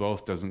to do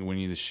both doesn't win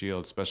you the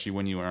Shield, especially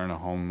when you earn a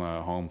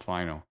home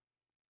final.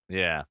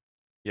 Yeah.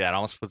 Yeah, it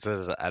almost puts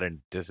us at a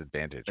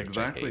disadvantage.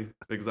 Exactly.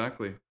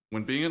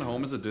 When being at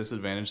home is a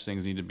disadvantage,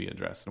 things need to be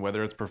addressed. And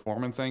whether it's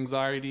performance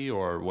anxiety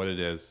or what it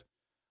is,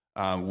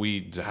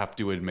 we have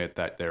to admit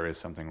that there is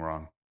something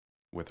wrong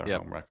with our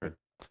home record.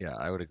 Yeah,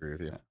 I would agree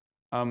with you.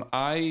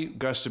 I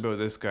gushed about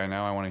this guy.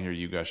 Now I want to hear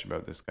you gush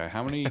about this guy.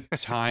 How many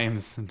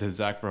times does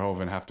Zach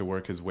Verhoeven have to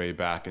work his way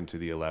back into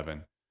the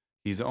 11?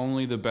 He's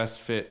only the best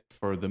fit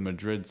for the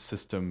Madrid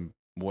system.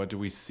 What do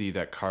we see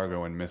that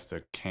Cargo and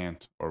Mista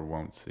can't or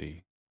won't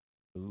see?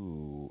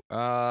 Ooh.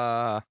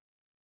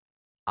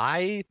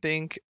 I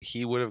think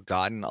he would have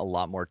gotten a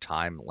lot more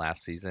time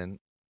last season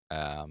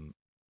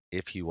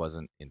if he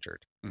wasn't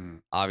injured. Mm-hmm.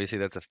 Obviously,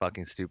 that's a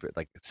fucking stupid.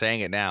 Like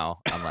saying it now,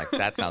 I'm like,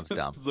 that sounds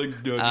dumb. It's like,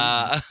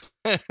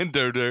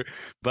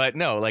 but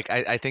no, like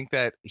I think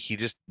that he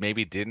just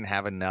maybe didn't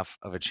have enough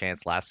of a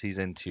chance last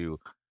season to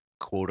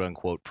quote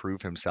unquote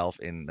prove himself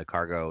in the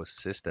Cargo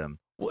system.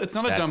 Well, it's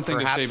not a dumb thing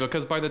to say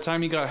because by the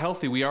time he got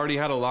healthy, we already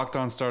had a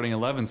locked-on starting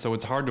 11, so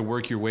it's hard to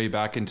work your way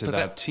back into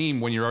that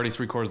team when you're already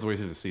 3/4 of the way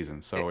through the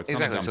season. So it's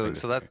exactly. not a dumb thing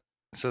to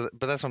say.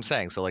 But that's what I'm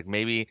saying. So like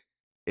maybe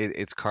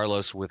it's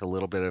Carlos with a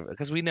little bit of,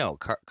 because we know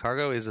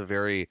Cargo is a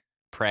very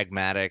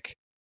pragmatic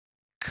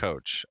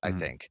coach. I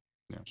think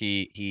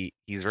he's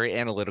very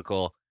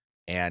analytical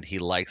and he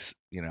likes,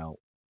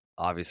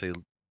 obviously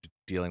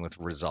dealing with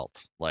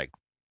results. Like,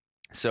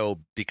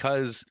 so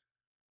because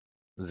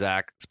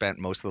Zach spent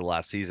most of the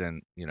last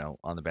season,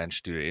 on the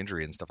bench due to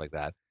injury and stuff like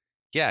that.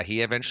 Yeah,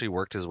 he eventually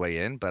worked his way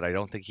in, but I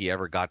don't think he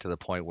ever got to the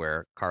point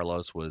where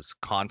Carlos was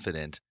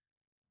confident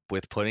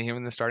with putting him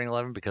in the starting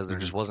 11 because there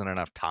just wasn't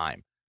enough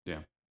time.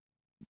 Yeah.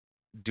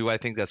 Do I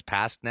think that's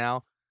past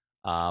now?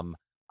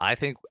 I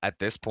think at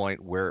this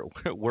point we're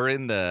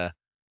in the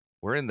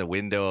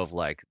window of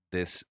like,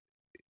 this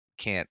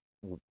can't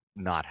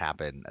not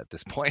happen at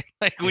this point.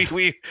 Like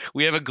we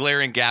have a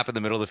glaring gap in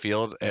the middle of the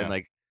field, and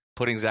like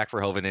putting Zach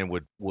Verhoeven in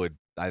would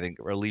I think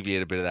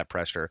alleviate a bit of that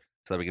pressure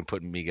so that we can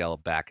put Miguel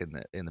back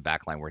in the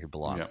back line where he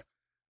belongs.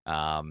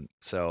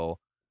 So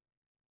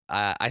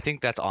I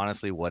think that's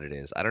honestly what it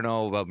is. I don't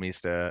know about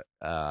Mista,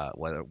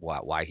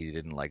 why he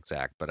didn't like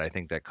Zach, but I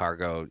think that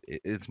Cargo,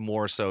 it's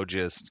more so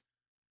just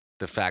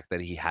the fact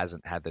that he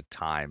hasn't had the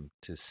time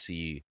to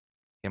see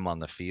him on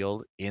the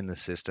field in the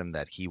system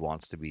that he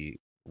wants to be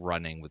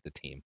running with the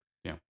team.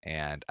 Yeah.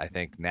 And I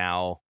think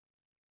now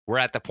we're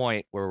at the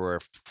point where we're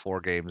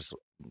 4 games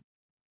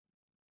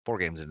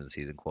into the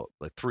season, quote,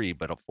 like 3,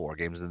 but 4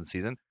 games in the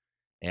season.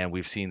 And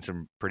we've seen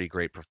some pretty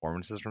great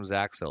performances from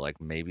Zach. So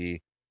like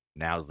maybe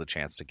now's the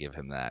chance to give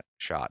him that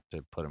shot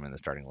to put him in the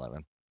starting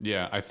 11.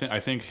 Yeah, I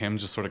think him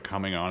just sort of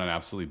coming on and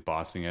absolutely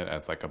bossing it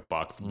as like a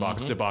box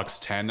to box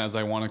 10, as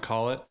I want to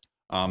call it,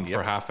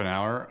 for half an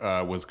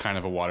hour was kind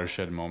of a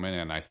watershed moment.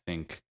 And I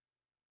think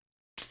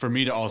for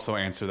me to also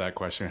answer that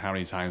question, how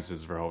many times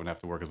does Verhoeven have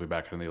to work his way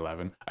back into the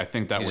 11? I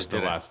think that was the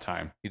last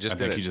time. He just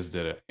did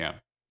it. Yeah.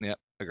 Yep.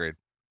 Agreed.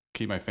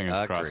 Keep my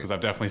fingers crossed because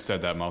I've definitely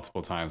said that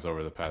multiple times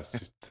over the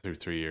past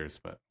 3 years,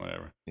 but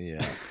whatever.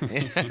 Yeah.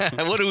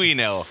 What do we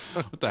know?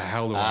 What the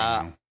hell do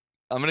I know?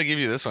 I'm going to give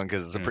you this one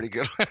because it's a pretty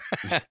good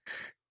one.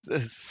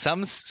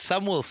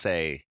 Some will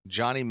say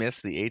Johnny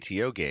missed the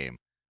ATO game,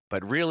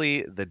 but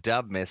really the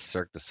dub missed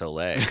Cirque du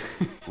Soleil.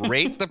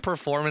 Rate the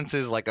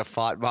performances like a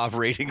FOTMob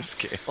rating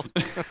scale.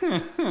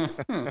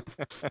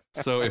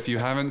 So if you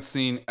haven't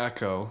seen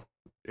Echo,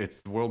 it's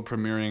world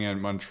premiering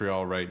in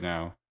Montreal right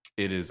now.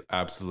 It is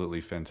absolutely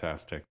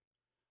fantastic.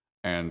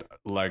 And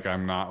like,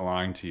 I'm not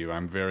lying to you.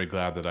 I'm very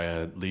glad that I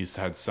at least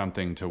had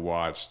something to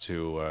watch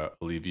to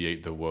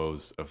alleviate the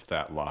woes of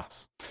that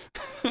loss.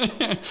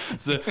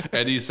 So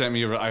Eddie sent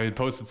me, I had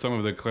posted some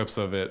of the clips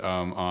of it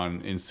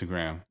on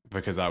Instagram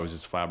because I was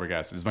just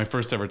flabbergasted. It's my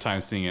first ever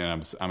time seeing it,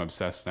 and I'm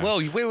obsessed now. Whoa,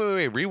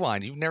 wait,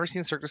 rewind. You've never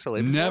seen Cirque du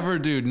Soleil before? Never,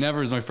 dude.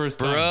 Never is my first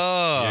time.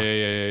 Bro.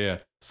 Yeah.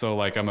 So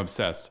like, I'm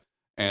obsessed.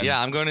 And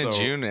yeah, I'm going in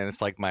June, and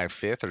it's like my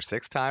 5th or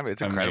 6th time.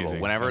 It's incredible.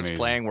 Amazing, Whenever it's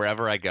playing,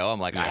 wherever I go, I'm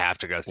like, I have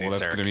to go see Cirque.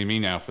 That's going to be me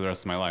now for the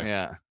rest of my life.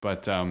 Yeah.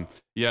 But so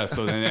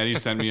then Eddie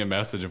sent me a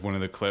message of one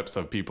of the clips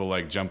of people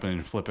like jumping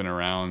and flipping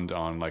around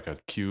on like a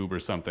cube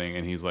or something,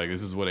 and he's like,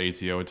 "This is what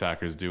ATO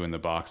attackers do in the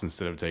box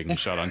instead of taking a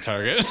shot on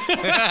target."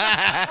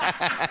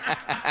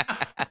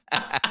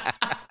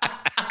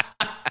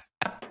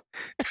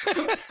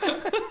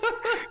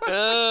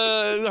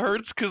 It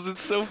hurts because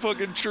it's so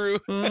fucking true.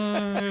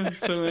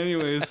 So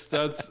anyways,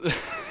 that's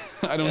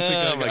I don't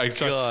think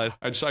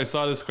I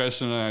saw this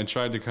question and I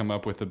tried to come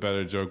up with a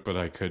better joke, but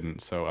I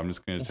couldn't, so I'm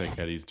just going to take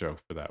Eddie's joke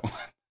for that one.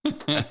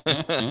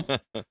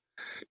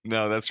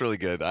 No, that's really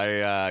good.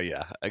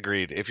 I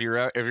agreed. If you're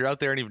out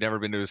there and you've never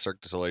been to a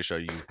Cirque du Soleil show,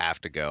 you have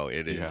to go.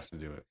 You have to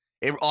do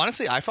it.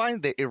 Honestly, I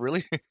find that it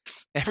really,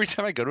 every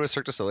time I go to a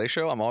Cirque du Soleil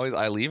show,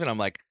 I leave and I'm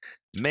like,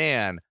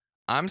 man,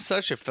 I'm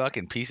such a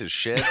fucking piece of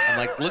shit. I'm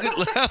like,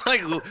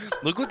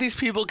 look what these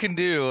people can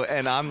do,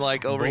 and I'm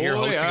like over here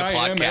hosting a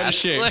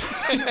podcast.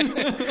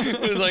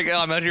 It's like,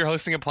 I'm out here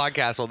hosting a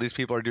podcast while these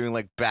people are doing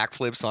like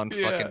backflips on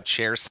fucking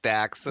chair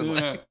stacks.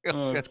 And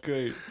that's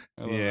great.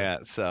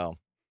 So.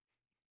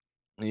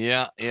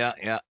 Yeah.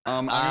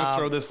 I'm gonna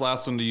throw this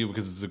last one to you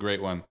because it's a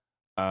great one.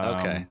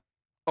 Okay.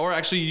 Or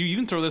actually, you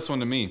can throw this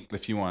one to me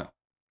if you want.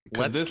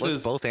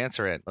 Let's both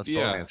answer it. Let's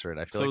both answer it.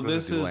 I feel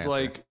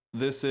like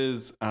this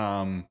is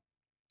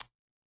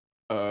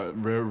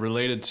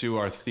related to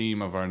our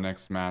theme of our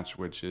next match,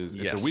 which is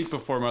it's a week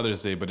before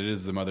Mother's Day, but it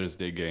is the Mother's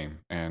Day game,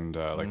 and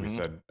like we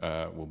said,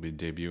 we'll be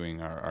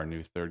debuting our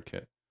new third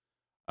kit.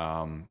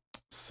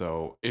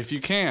 So if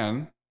you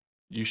can,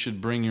 you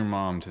should bring your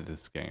mom to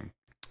this game.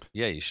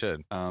 Yeah, you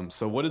should.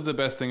 So what is the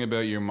best thing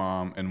about your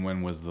mom, and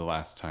when was the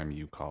last time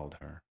you called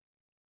her?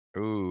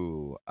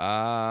 Ooh,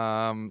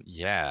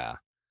 yeah.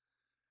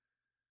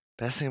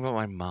 Best thing about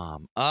my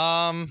mom.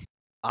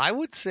 I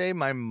would say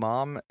my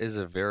mom is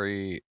a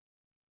very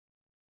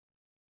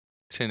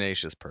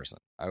tenacious person.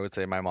 I would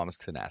say my mom's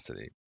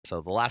tenacity.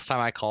 So the last time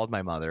I called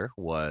my mother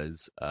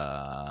was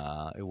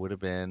it would have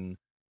been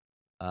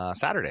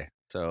Saturday.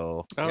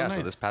 So nice.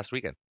 So this past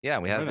weekend. Yeah,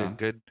 we had a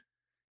good.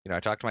 I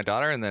talked to my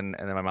daughter, and then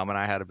my mom and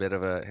I had a bit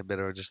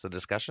of just a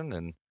discussion,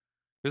 and it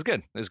was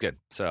good. It was good.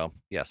 So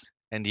yes.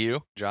 And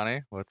you,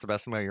 Johnny, what's the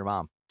best thing about your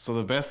mom? So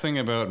the best thing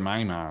about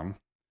my mom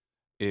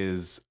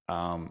is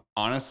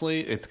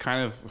honestly, it's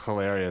kind of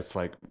hilarious.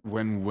 Like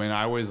when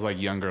I was like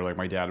younger, like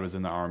my dad was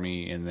in the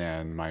army, and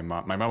then my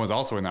mom was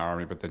also in the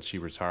army, but then she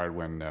retired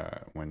when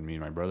me and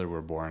my brother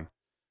were born,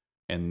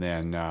 and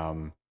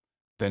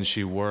then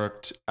she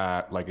worked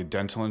at like a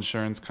dental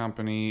insurance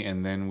company,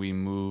 and then we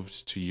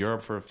moved to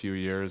Europe for a few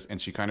years,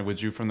 and she kind of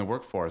withdrew from the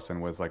workforce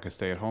and was like a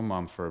stay-at-home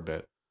mom for a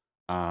bit.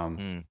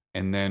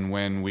 And then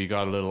when we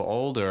got a little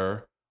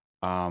older,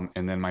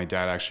 and then my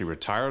dad actually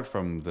retired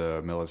from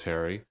the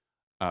military,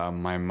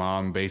 my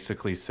mom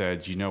basically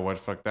said, you know what,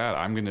 fuck that.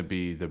 I'm going to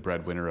be the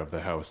breadwinner of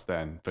the house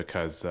then,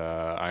 because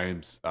I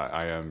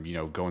am,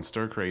 going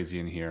stir crazy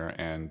in here.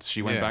 And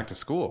she went back to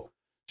school.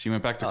 She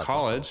went back to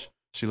college. Awesome.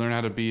 She learned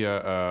how to be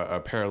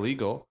a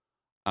paralegal.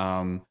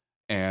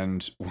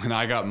 And when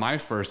I got my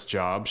first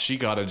job, she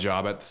got a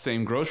job at the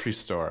same grocery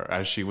store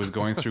as she was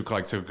going through,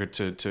 like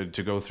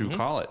to go through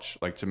college,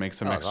 like to make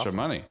some extra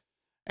money.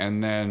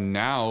 And then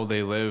now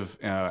they live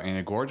in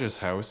a gorgeous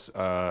house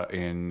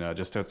in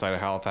just outside of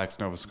Halifax,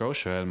 Nova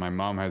Scotia. And my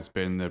mom has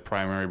been the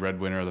primary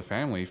breadwinner of the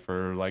family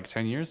for like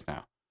 10 years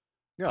now.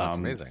 Yeah, that's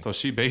amazing. So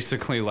she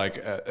basically like,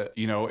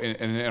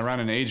 around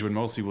an age when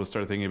most people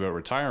start thinking about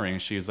retiring,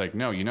 she's like,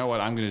 no, you know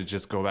what? I'm going to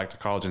just go back to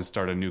college and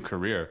start a new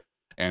career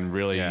and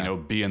really,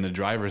 be in the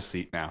driver's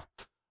seat now.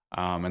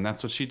 And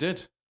that's what she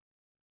did.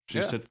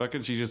 She said, fuck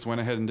it. She just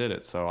went ahead and did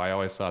it. So I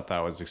always thought that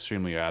was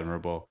extremely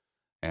admirable.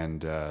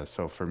 And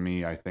so for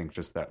me, I think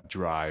just that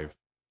drive,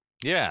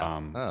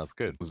 that's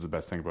good, was the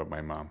best thing about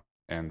my mom.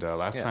 And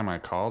last time I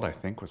called, I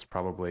think was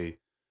probably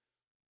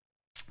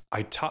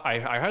I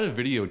had a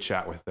video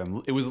chat with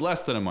them. It was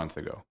less than a month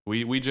ago.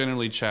 We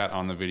generally chat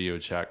on the video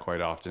chat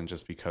quite often,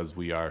 just because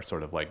we are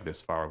sort of like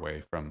this far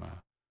away from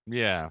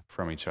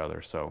each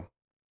other. So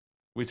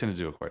we tend to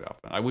do it quite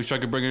often. I wish I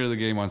could bring her to the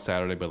game on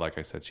Saturday, but like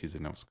I said, she's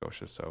in Nova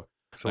Scotia, so.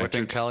 So what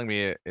you're telling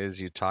me is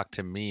you talk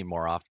to me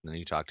more often than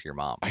you talk to your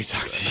mom. I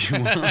talk to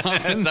you more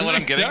often. Is that what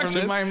I'm getting from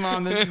this? To my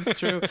mom. This is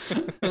true.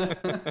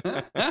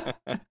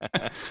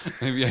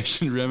 Maybe I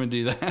should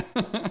remedy that.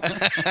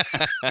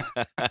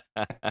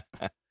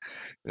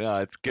 No,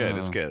 it's good.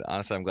 It's good.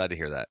 Honestly, I'm glad to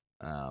hear that.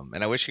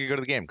 And I wish you could go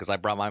to the game, because I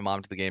brought my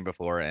mom to the game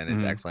before, and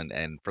it's excellent.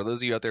 And for those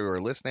of you out there who are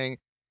listening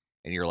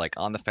and you're like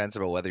on the fence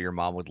about whether your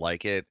mom would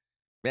like it,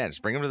 man,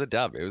 just bring them to the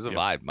dub. It was a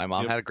vibe. My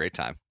mom had a great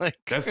time.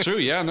 That's true.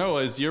 Yeah, no,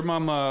 is your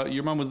mom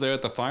was there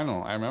at the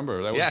final. I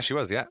remember. That was, she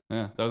was. Yeah.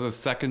 Yeah, that was the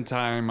second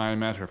time I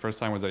met her. First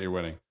time was at your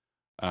wedding.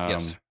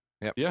 Yes.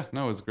 Yep. Yeah.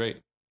 No, it was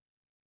great.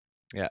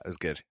 Yeah, it was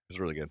good. It was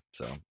really good.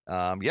 So,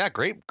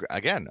 great.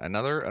 Again,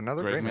 another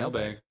great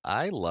mailbag.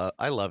 I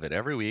love it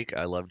every week.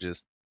 I love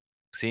just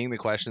seeing the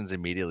questions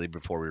immediately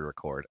before we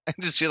record. I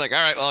just feel like, all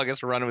right, well, I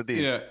guess we're running with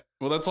these. Yeah.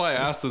 Well, that's why I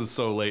asked them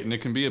so late, and it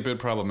can be a bit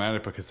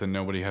problematic because then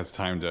nobody has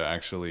time to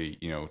actually,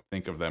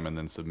 think of them and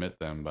then submit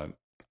them. But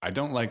I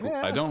don't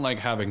like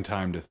having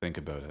time to think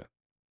about it.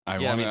 I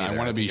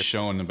want to be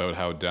shown about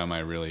how dumb I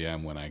really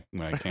am when I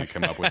can't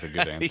come up with a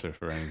good answer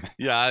for anything.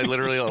 Yeah, I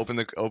literally open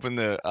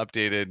the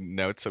updated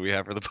notes that we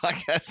have for the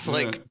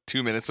podcast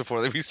 2 minutes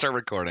before we start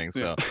recording.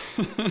 So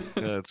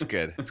it's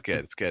good. It's good.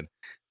 It's good.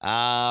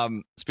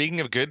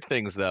 Speaking of good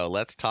things, though,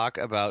 let's talk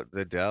about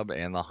the dub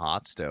and the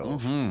hot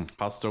stove. Mm-hmm.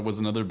 Hot stove was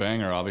another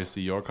banger.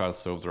 Obviously, York hot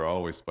stoves are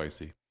always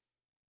spicy.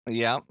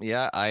 Yeah.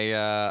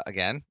 I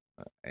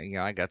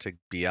I got to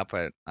be up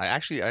at. I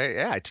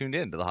tuned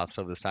in to the hot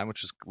stove this time,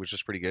 which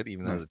is pretty good,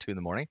 even though it was at 2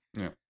 a.m.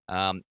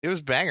 Yeah. It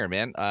was banger,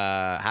 man.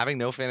 Having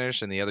no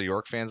finish and the other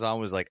York fans on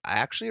was like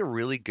actually a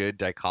really good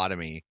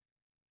dichotomy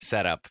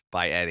setup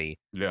by Eddie.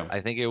 Yeah. I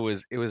think it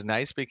was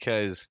nice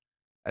because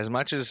as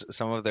much as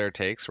some of their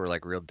takes were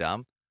like real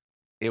dumb,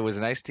 it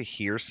was nice to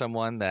hear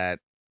someone that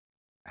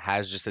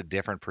has just a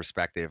different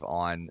perspective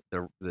on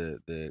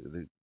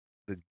the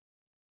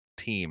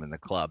team and the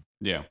club,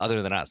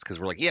 other than us, because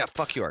we're like, yeah,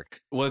 fuck York.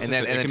 Well, it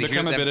can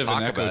become a bit of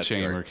an echo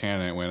chamber,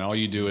 can it? When all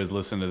you do is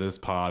listen to this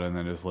pod and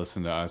then just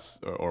listen to us,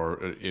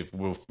 or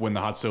when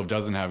the hot stove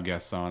doesn't have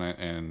guests on it,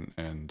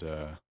 and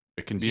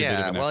it can be a bit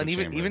of an echo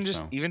chamber.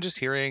 And even just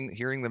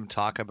hearing them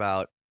talk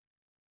about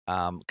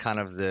kind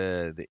of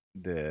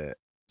the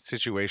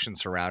situation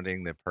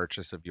surrounding the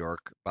purchase of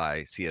York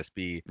by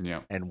CSB,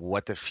 and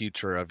what the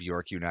future of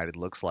York United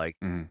looks like,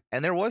 and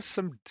there was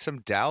some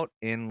doubt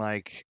in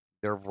like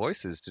their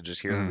voices to just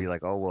hear them be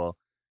like, oh well,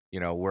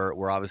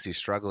 we're obviously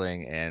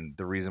struggling, and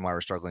the reason why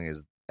we're struggling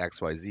is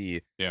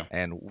XYZ. Yeah.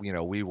 And,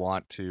 we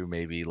want to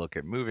maybe look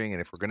at moving.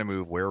 And if we're going to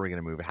move, where are we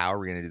going to move? How are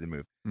we going to do the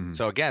move? Mm-hmm.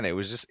 So again, it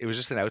was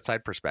just an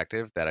outside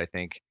perspective that I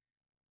think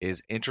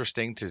is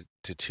interesting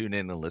to tune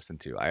in and listen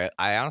to.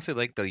 I honestly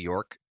like the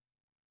York,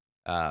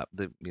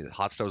 the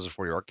Hot Stoves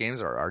Before York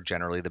games are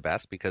generally the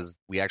best because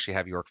we actually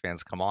have York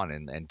fans come on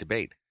and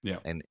debate. Yeah.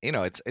 And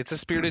it's a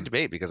spirited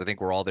debate because I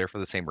think we're all there for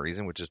the same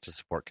reason, which is to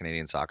support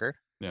Canadian soccer.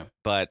 Yeah.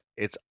 But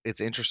it's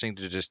interesting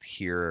to just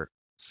hear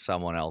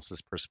someone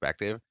else's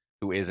perspective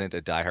who isn't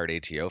a diehard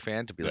ATO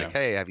fan to be like,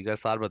 hey, have you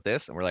guys thought about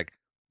this? And we're like,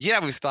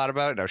 yeah, we've thought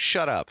about it. Now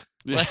shut up.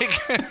 Like,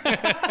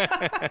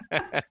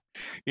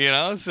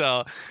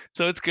 so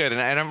it's good.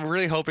 And I'm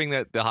really hoping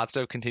that the Hot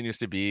Stove continues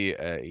to be,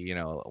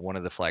 one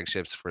of the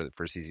flagships for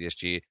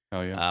CCSG.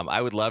 Oh, yeah. I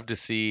would love to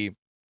see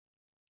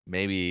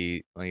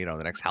maybe,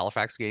 the next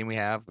Halifax game we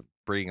have,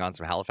 bringing on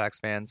some Halifax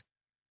fans.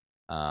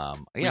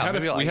 We had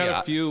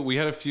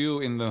a few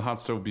in the Hot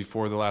Stove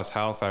before the last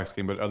Halifax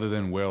game, but other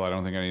than Will, I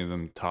don't think any of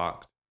them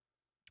talked.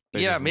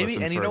 Maybe.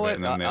 And you know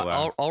what?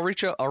 I'll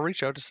reach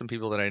out to some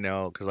people that I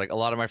know because like a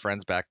lot of my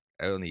friends back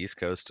out on the East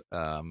Coast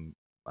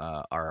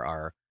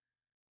are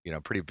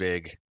pretty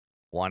big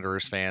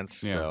Wanderers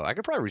fans. Yeah. So I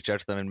could probably reach out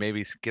to them and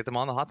maybe get them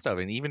on the Hot Stove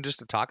and even just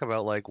to talk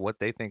about like what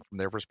they think from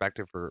their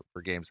perspective for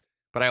games.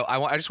 But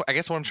I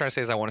guess what I'm trying to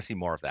say is I want to see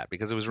more of that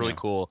because it was really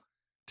cool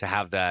to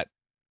have that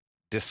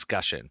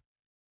discussion.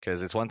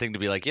 Because it's one thing to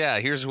be like, yeah,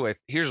 here's why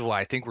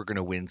I think we're going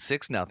to win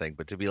 6-0,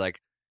 but to be like,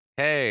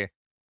 hey,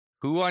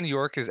 who on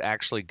York is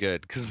actually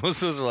good? Because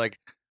most of those are like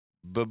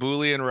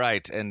Babuli and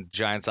Wright and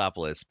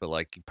Giantsopolis, but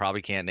like you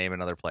probably can't name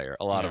another player.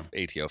 A lot of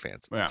ATO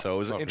fans. Yeah. So it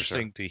was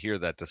interesting to hear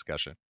that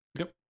discussion.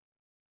 Yep.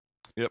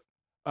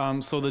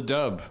 So the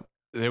dub,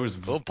 there was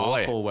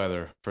awful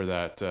weather for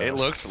that. It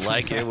looked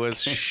like it was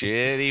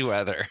shitty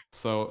weather.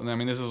 So I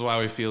mean, this is why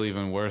we feel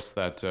even worse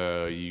that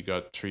you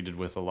got treated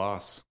with a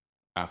loss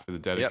after the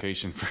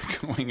dedication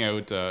for going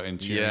out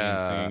and cheering and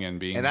singing and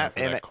being there for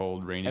that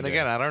cold, rainy day. And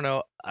again, I don't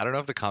know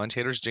if the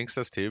commentators jinxed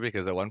us too,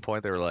 because at one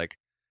point they were like,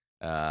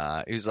 he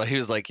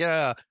was like,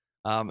 yeah,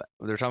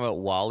 they're talking about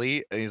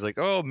Wally, and he's like,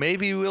 oh,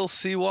 maybe we'll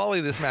see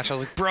Wally this match. I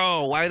was like,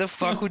 bro, why the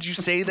fuck would you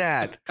say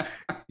that?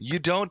 You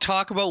don't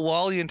talk about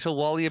Wally until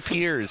Wally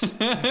appears. Is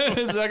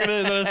that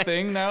a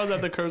thing now? Is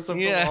that the curse of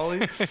the Wally?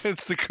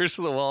 It's the curse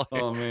of the Wally.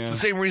 Oh man, it's the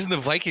same reason the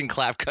Viking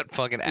clap got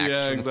fucking axed.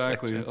 Yeah,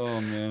 exactly.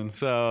 Oh man.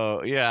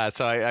 So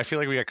I feel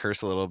like we got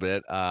cursed a little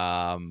bit.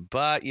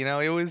 But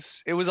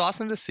it was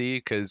awesome to see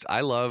because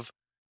I love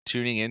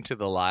tuning into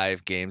the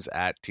live games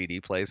at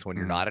TD Place when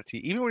you're not at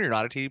even when you're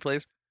not at TD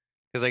Place,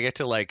 because I get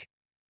to like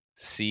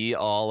see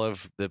all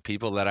of the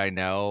people that I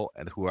know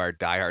and who are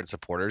diehard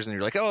supporters, and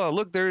you're like, oh,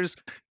 look, there's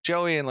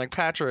Joey and like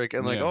Patrick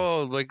and like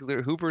oh, like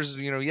the Hooper's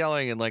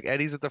yelling and like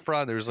Eddie's at the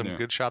front. There's some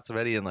good shots of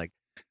Eddie and like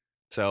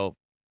so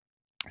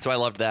I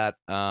loved that.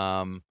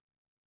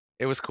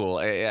 It was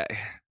cool.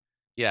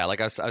 Yeah,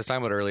 like I was talking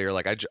about earlier,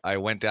 like I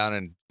went down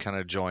and kind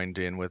of joined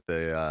in with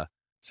the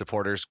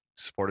supporters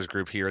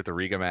group here at the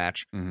Riga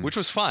match, which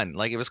was fun.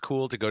 Like it was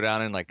cool to go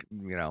down and like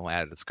I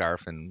had a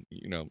scarf and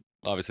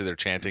obviously they're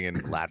chanting in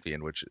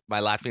Latvian, which my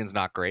Latvian's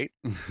not great,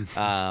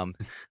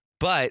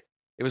 but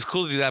it was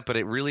cool to do that. But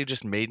it really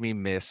just made me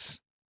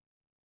miss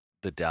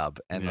the dub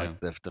and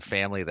like the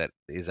family that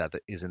is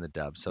in the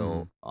dub.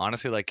 So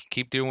honestly, like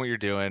keep doing what you're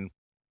doing,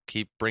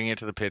 keep bringing it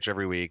to the pitch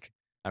every week.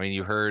 I mean,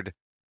 you heard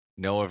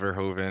Noah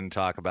Verhoeven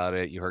talk about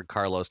it. You heard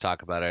Carlos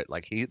talk about it.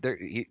 Like they're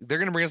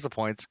going to bring us the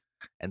points.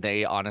 And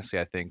they honestly,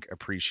 I think,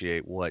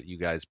 appreciate what you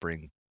guys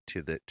bring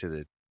to the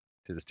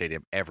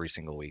stadium every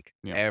single week.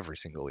 Yep. Every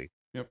single week.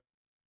 Yep.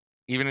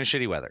 Even in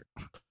shitty weather.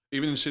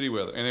 Even in shitty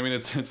weather. And I mean,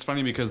 it's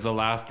funny because the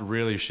last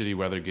really shitty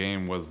weather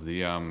game was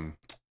the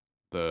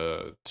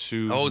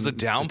two. Oh, it was a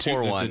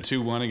downpour one. The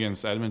 2-1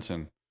 against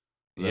Edmonton.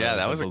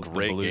 That was a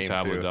great game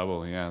too.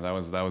 Double. Yeah, that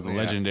was a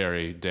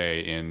legendary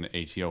day in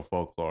ATO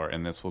folklore,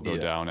 and this will go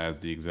down as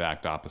the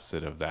exact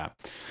opposite of that.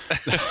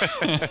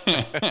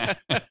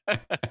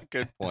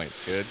 Good point.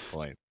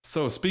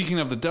 So speaking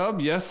of the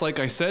dub, yes, like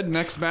I said,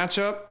 next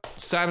matchup,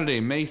 Saturday,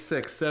 May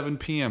 6th, 7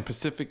 p.m.,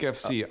 Pacific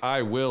FC.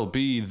 I will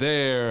be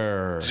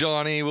there.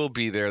 Johnny will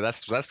be there.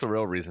 That's the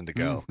real reason to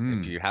go.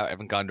 If you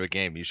haven't gone to a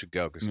game, you should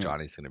go because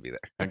Johnny's going to be there.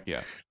 Heck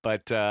yeah.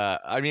 But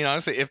I mean,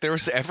 honestly, if there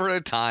was ever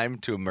a time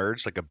to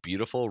emerge like a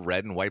beautiful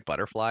red and white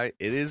butterfly,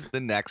 it is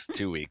the next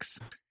 2 weeks.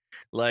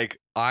 Like,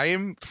 I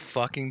am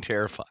fucking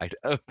terrified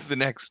of the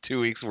next 2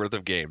 weeks worth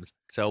of games.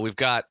 So we've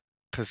got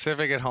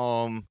Pacific at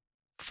home,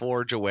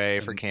 Forge away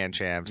for Can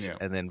Champs,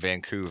 and then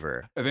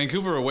Vancouver.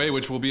 Vancouver away,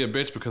 which will be a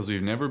bitch because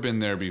we've never been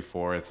there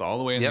before. It's all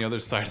the way on the other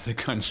side of the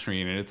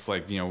country, and it's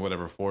like,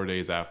 4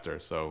 days after.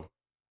 So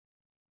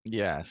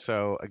yeah.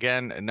 So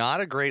again,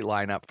 not a great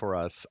lineup for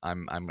us.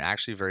 I'm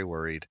actually very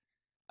worried.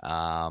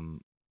 I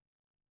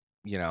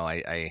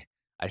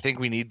think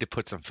we need to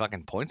put some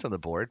fucking points on the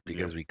board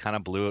because we kind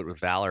of blew it with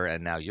Valor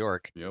and now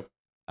York. Yep.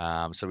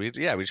 So we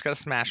just got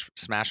to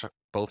smash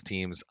both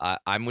teams.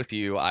 I'm with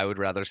you. I would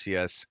rather see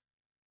us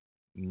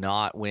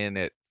not win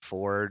at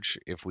Forge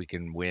if we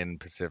can win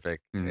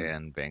Pacific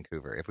and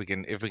Vancouver. If we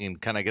can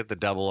kind of get the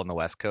double on the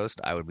West Coast,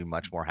 I would be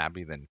much more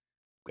happy than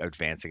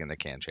advancing in the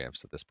Can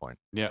Champs at this point.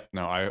 Yeah,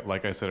 no,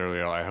 like I said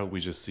earlier, I hope we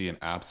just see an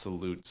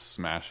absolute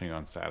smashing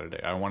on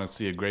Saturday. I want to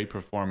see a great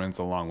performance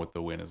along with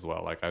the win as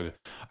well. Like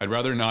I'd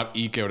rather not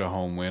eke out a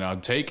home win. I'll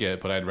take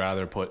it, but I'd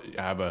rather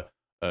have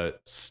a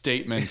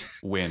statement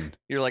win.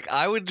 You're like,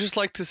 I would just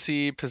like to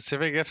see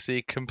Pacific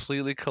FC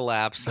completely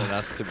collapse and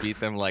us to beat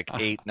them like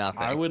 8-0.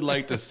 I would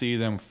like to see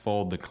them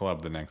fold the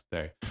club the next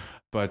day.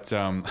 But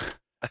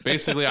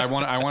basically, I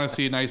want to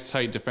see a nice,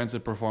 tight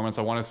defensive performance.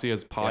 I want to see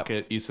us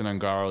pocket Isan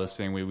Ungaro the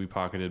same way we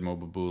pocketed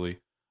Mobabuli.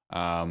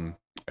 And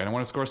I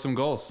want to score some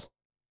goals.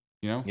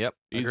 You know? Yep.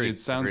 Easy. Agreed. It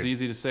sounds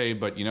easy to say,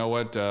 but you know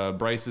what?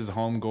 Bryce's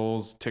home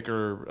goals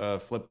ticker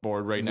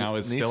flipboard right now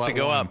is still at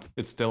 1.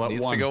 It's still at 1.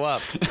 Needs to go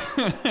up.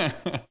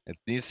 It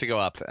needs to go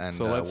up, and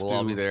so we'll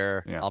all be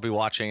there. Yeah. I'll be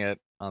watching it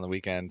on the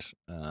weekend.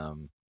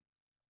 I'm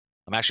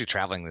actually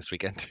traveling this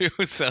weekend too,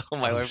 so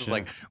my wife was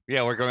like,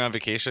 "Yeah, we're going on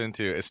vacation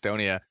to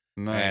Estonia."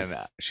 Nice.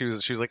 And she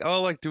was like,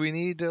 "Oh, like, do we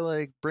need to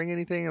like bring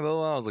anything?" And I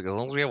was like, "As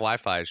long as we have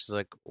Wi-Fi." She's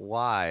like,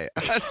 "Why?"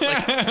 I was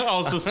like,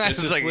 all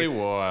suspiciously,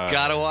 why?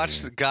 Gotta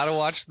watch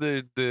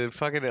the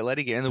fucking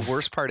Atleti game. And the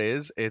worst part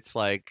is, it's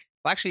like,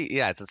 well, actually,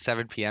 yeah, it's at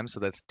 7 p.m., so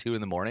that's 2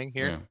 a.m.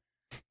 here.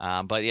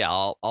 Yeah. But yeah,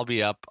 I'll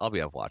be up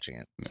watching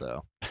it. Yeah.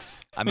 So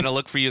I'm gonna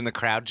look for you in the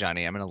crowd,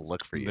 Johnny. I'm gonna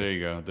look for you. There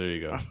you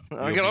go.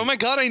 Oh my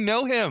god, I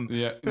know him.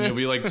 Yeah, you'll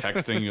be like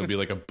texting. You'll be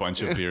like a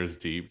bunch of beers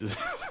deep.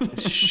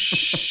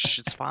 Shh,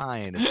 it's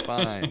fine.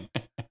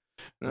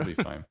 It'll be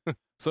fine.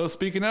 So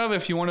speaking of,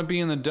 if you want to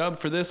be in the dub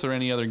for this or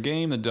any other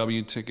game, the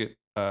W ticket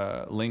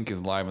link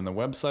is live on the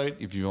website.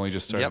 If you've only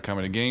just started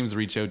coming to games,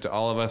 reach out to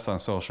all of us on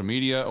social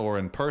media or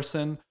in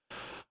person.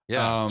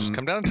 Yeah, just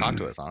come down and talk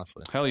to us,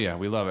 honestly. Hell yeah,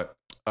 we love it.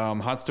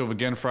 Hot Stove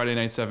again, Friday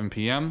night, 7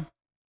 p.m.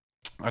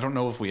 I don't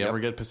know if we ever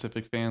get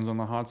Pacific fans on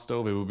the Hot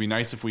Stove. It would be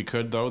nice if we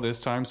could, though,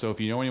 this time. So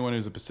if you know anyone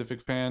who's a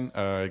Pacific fan,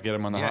 get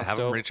them on the Hot have Stove.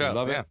 Them reach out.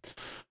 Love it.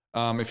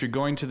 If you're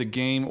going to the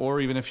game, or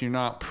even if you're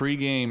not,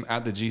 pre-game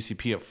at the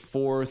GCP at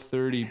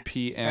 4:30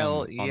 p.m.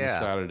 on the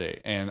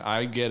Saturday. And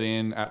I get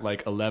in at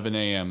like 11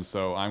 a.m.,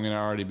 so I'm going to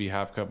already be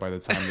half cut by the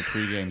time the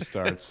pre-game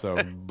starts. So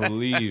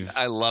believe.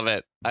 I love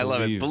it.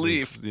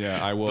 Believe.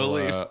 Yeah, I will.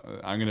 Believe.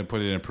 I'm going to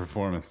put it in a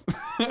performance.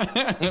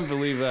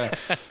 Believe that.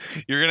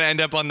 You're going to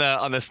end up on the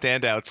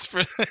standouts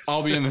for this.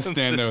 I'll be in the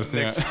standouts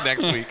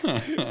next week.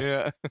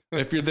 Yeah.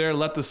 If you're there,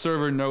 let the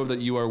server know that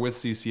you are with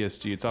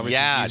CCSG. It's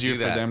obviously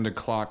easier for them to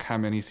clock how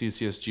many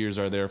CCSGers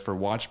are there for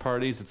watch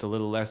parties. It's a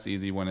little less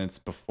easy when it's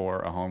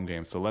before a home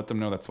game. So let them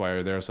know that's why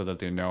you're there, so that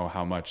they know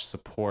how much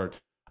support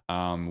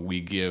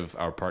we give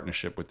our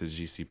partnership with the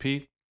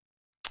GCP.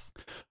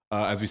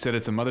 As we said,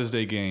 it's a Mother's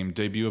Day game.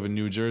 Debut of a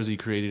new jersey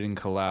created in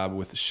collab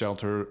with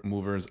Shelter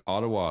Movers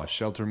Ottawa.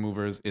 Shelter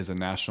Movers is a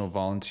national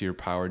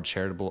volunteer-powered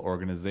charitable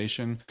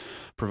organization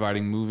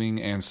providing moving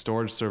and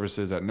storage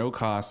services at no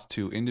cost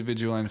to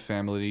individual and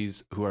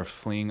families who are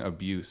fleeing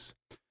abuse.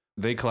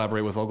 They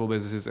collaborate with local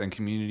businesses and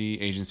community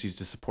agencies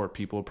to support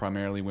people,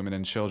 primarily women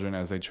and children,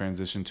 as they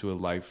transition to a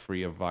life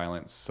free of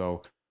violence.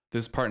 So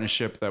this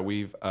partnership that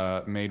we've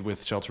made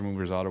with Shelter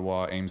Movers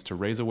Ottawa aims to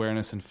raise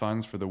awareness and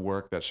funds for the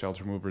work that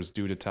Shelter Movers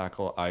do to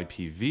tackle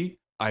IPV.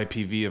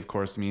 IPV, of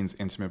course, means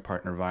intimate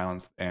partner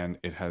violence, and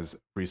it has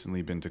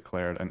recently been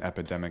declared an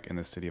epidemic in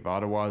the city of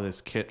Ottawa.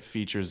 This kit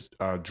features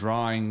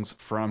drawings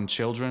from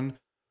children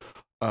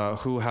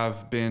who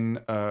have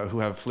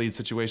fled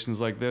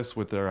situations like this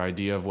with their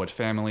idea of what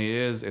family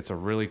is. It's a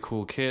really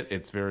cool kit.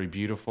 It's very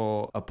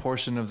beautiful. A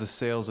portion of the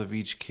sales of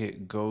each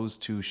kit goes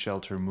to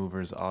Shelter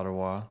Movers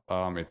Ottawa.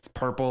 It's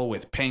purple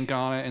with pink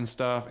on it and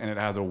stuff, and it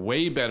has a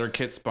way better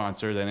kit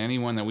sponsor than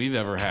anyone that we've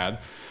ever had.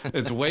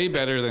 It's way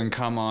better than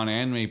Come On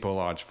and Maple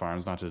Lodge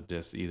Farms, not to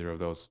diss either of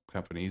those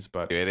companies,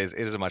 but it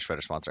is a much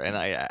better sponsor. And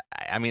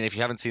I mean, if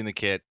you haven't seen the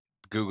kit,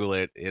 Google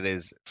it. It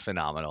is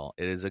phenomenal.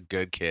 It is a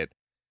good kit.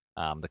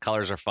 The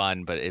colors are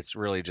fun, but it's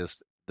really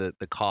just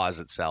the cause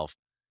itself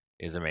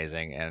is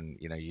amazing. And,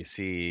 you know, you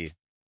see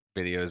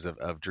videos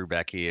of Drew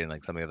Becky and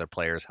like some of the other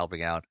players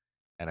helping out.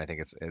 And I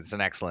think it's an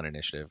excellent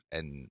initiative.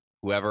 And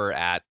whoever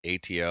at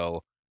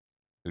ATO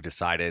who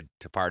decided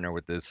to partner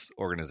with this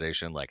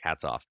organization, like,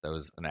 hats off. That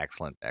was an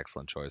excellent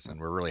choice. And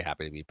we're really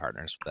happy to be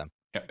partners with them.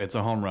 Yeah, it's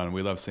a home run.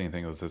 We love seeing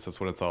things like this. That's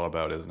what it's all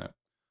about, isn't it?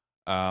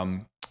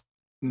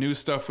 New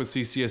stuff with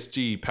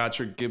CCSG.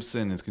 Patrick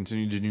Gibson is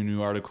continuing to do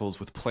new articles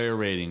with player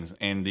ratings,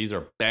 and these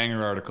are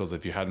banger articles.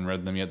 If you hadn't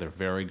read them yet, they're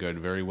very good,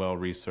 very well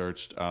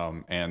researched,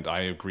 and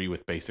I agree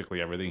with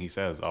basically everything he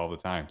says all the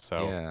time.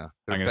 So yeah,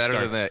 they're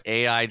better than the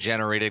AI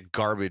generated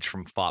garbage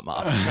from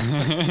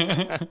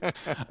FOTMA.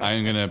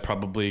 I'm gonna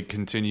probably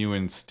continue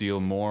and steal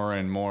more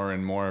and more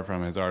and more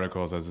from his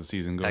articles as the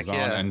season goes on,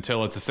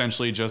 until it's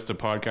essentially just a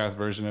podcast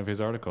version of his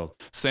articles.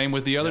 Same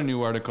with the other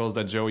new articles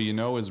that Joey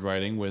is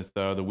writing with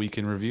the Week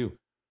in Review.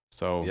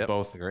 So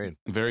both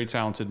very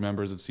talented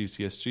members of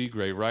CCSG,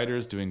 great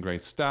writers, doing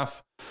great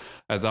stuff.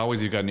 As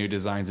always, you've got new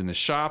designs in the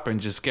shop,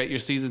 and just get your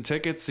season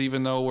tickets.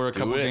 Even though we're a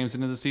couple games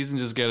into the season,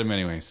 just get them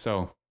anyway.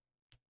 So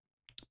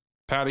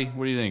Patty,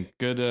 what do you think?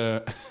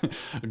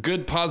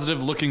 Good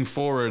positive looking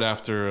forward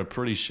after a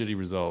pretty shitty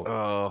result.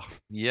 Oh,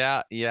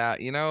 yeah.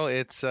 You know,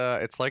 it's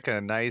like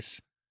a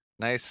nice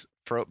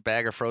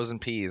bag of frozen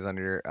peas on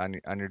your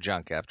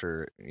junk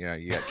after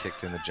you got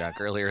kicked in the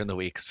junk earlier in the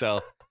week.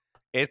 So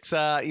it's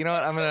you know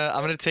what, I'm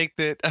gonna take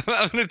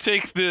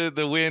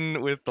the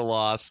win with the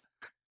loss,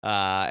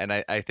 and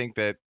I think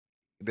that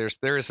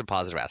there is some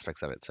positive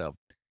aspects of it. So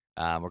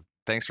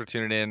thanks for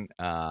tuning in,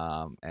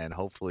 and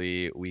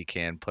hopefully we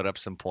can put up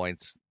some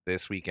points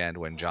this weekend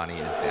when Johnny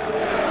is down.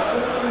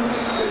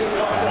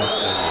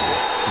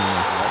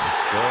 Let's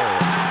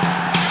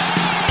go.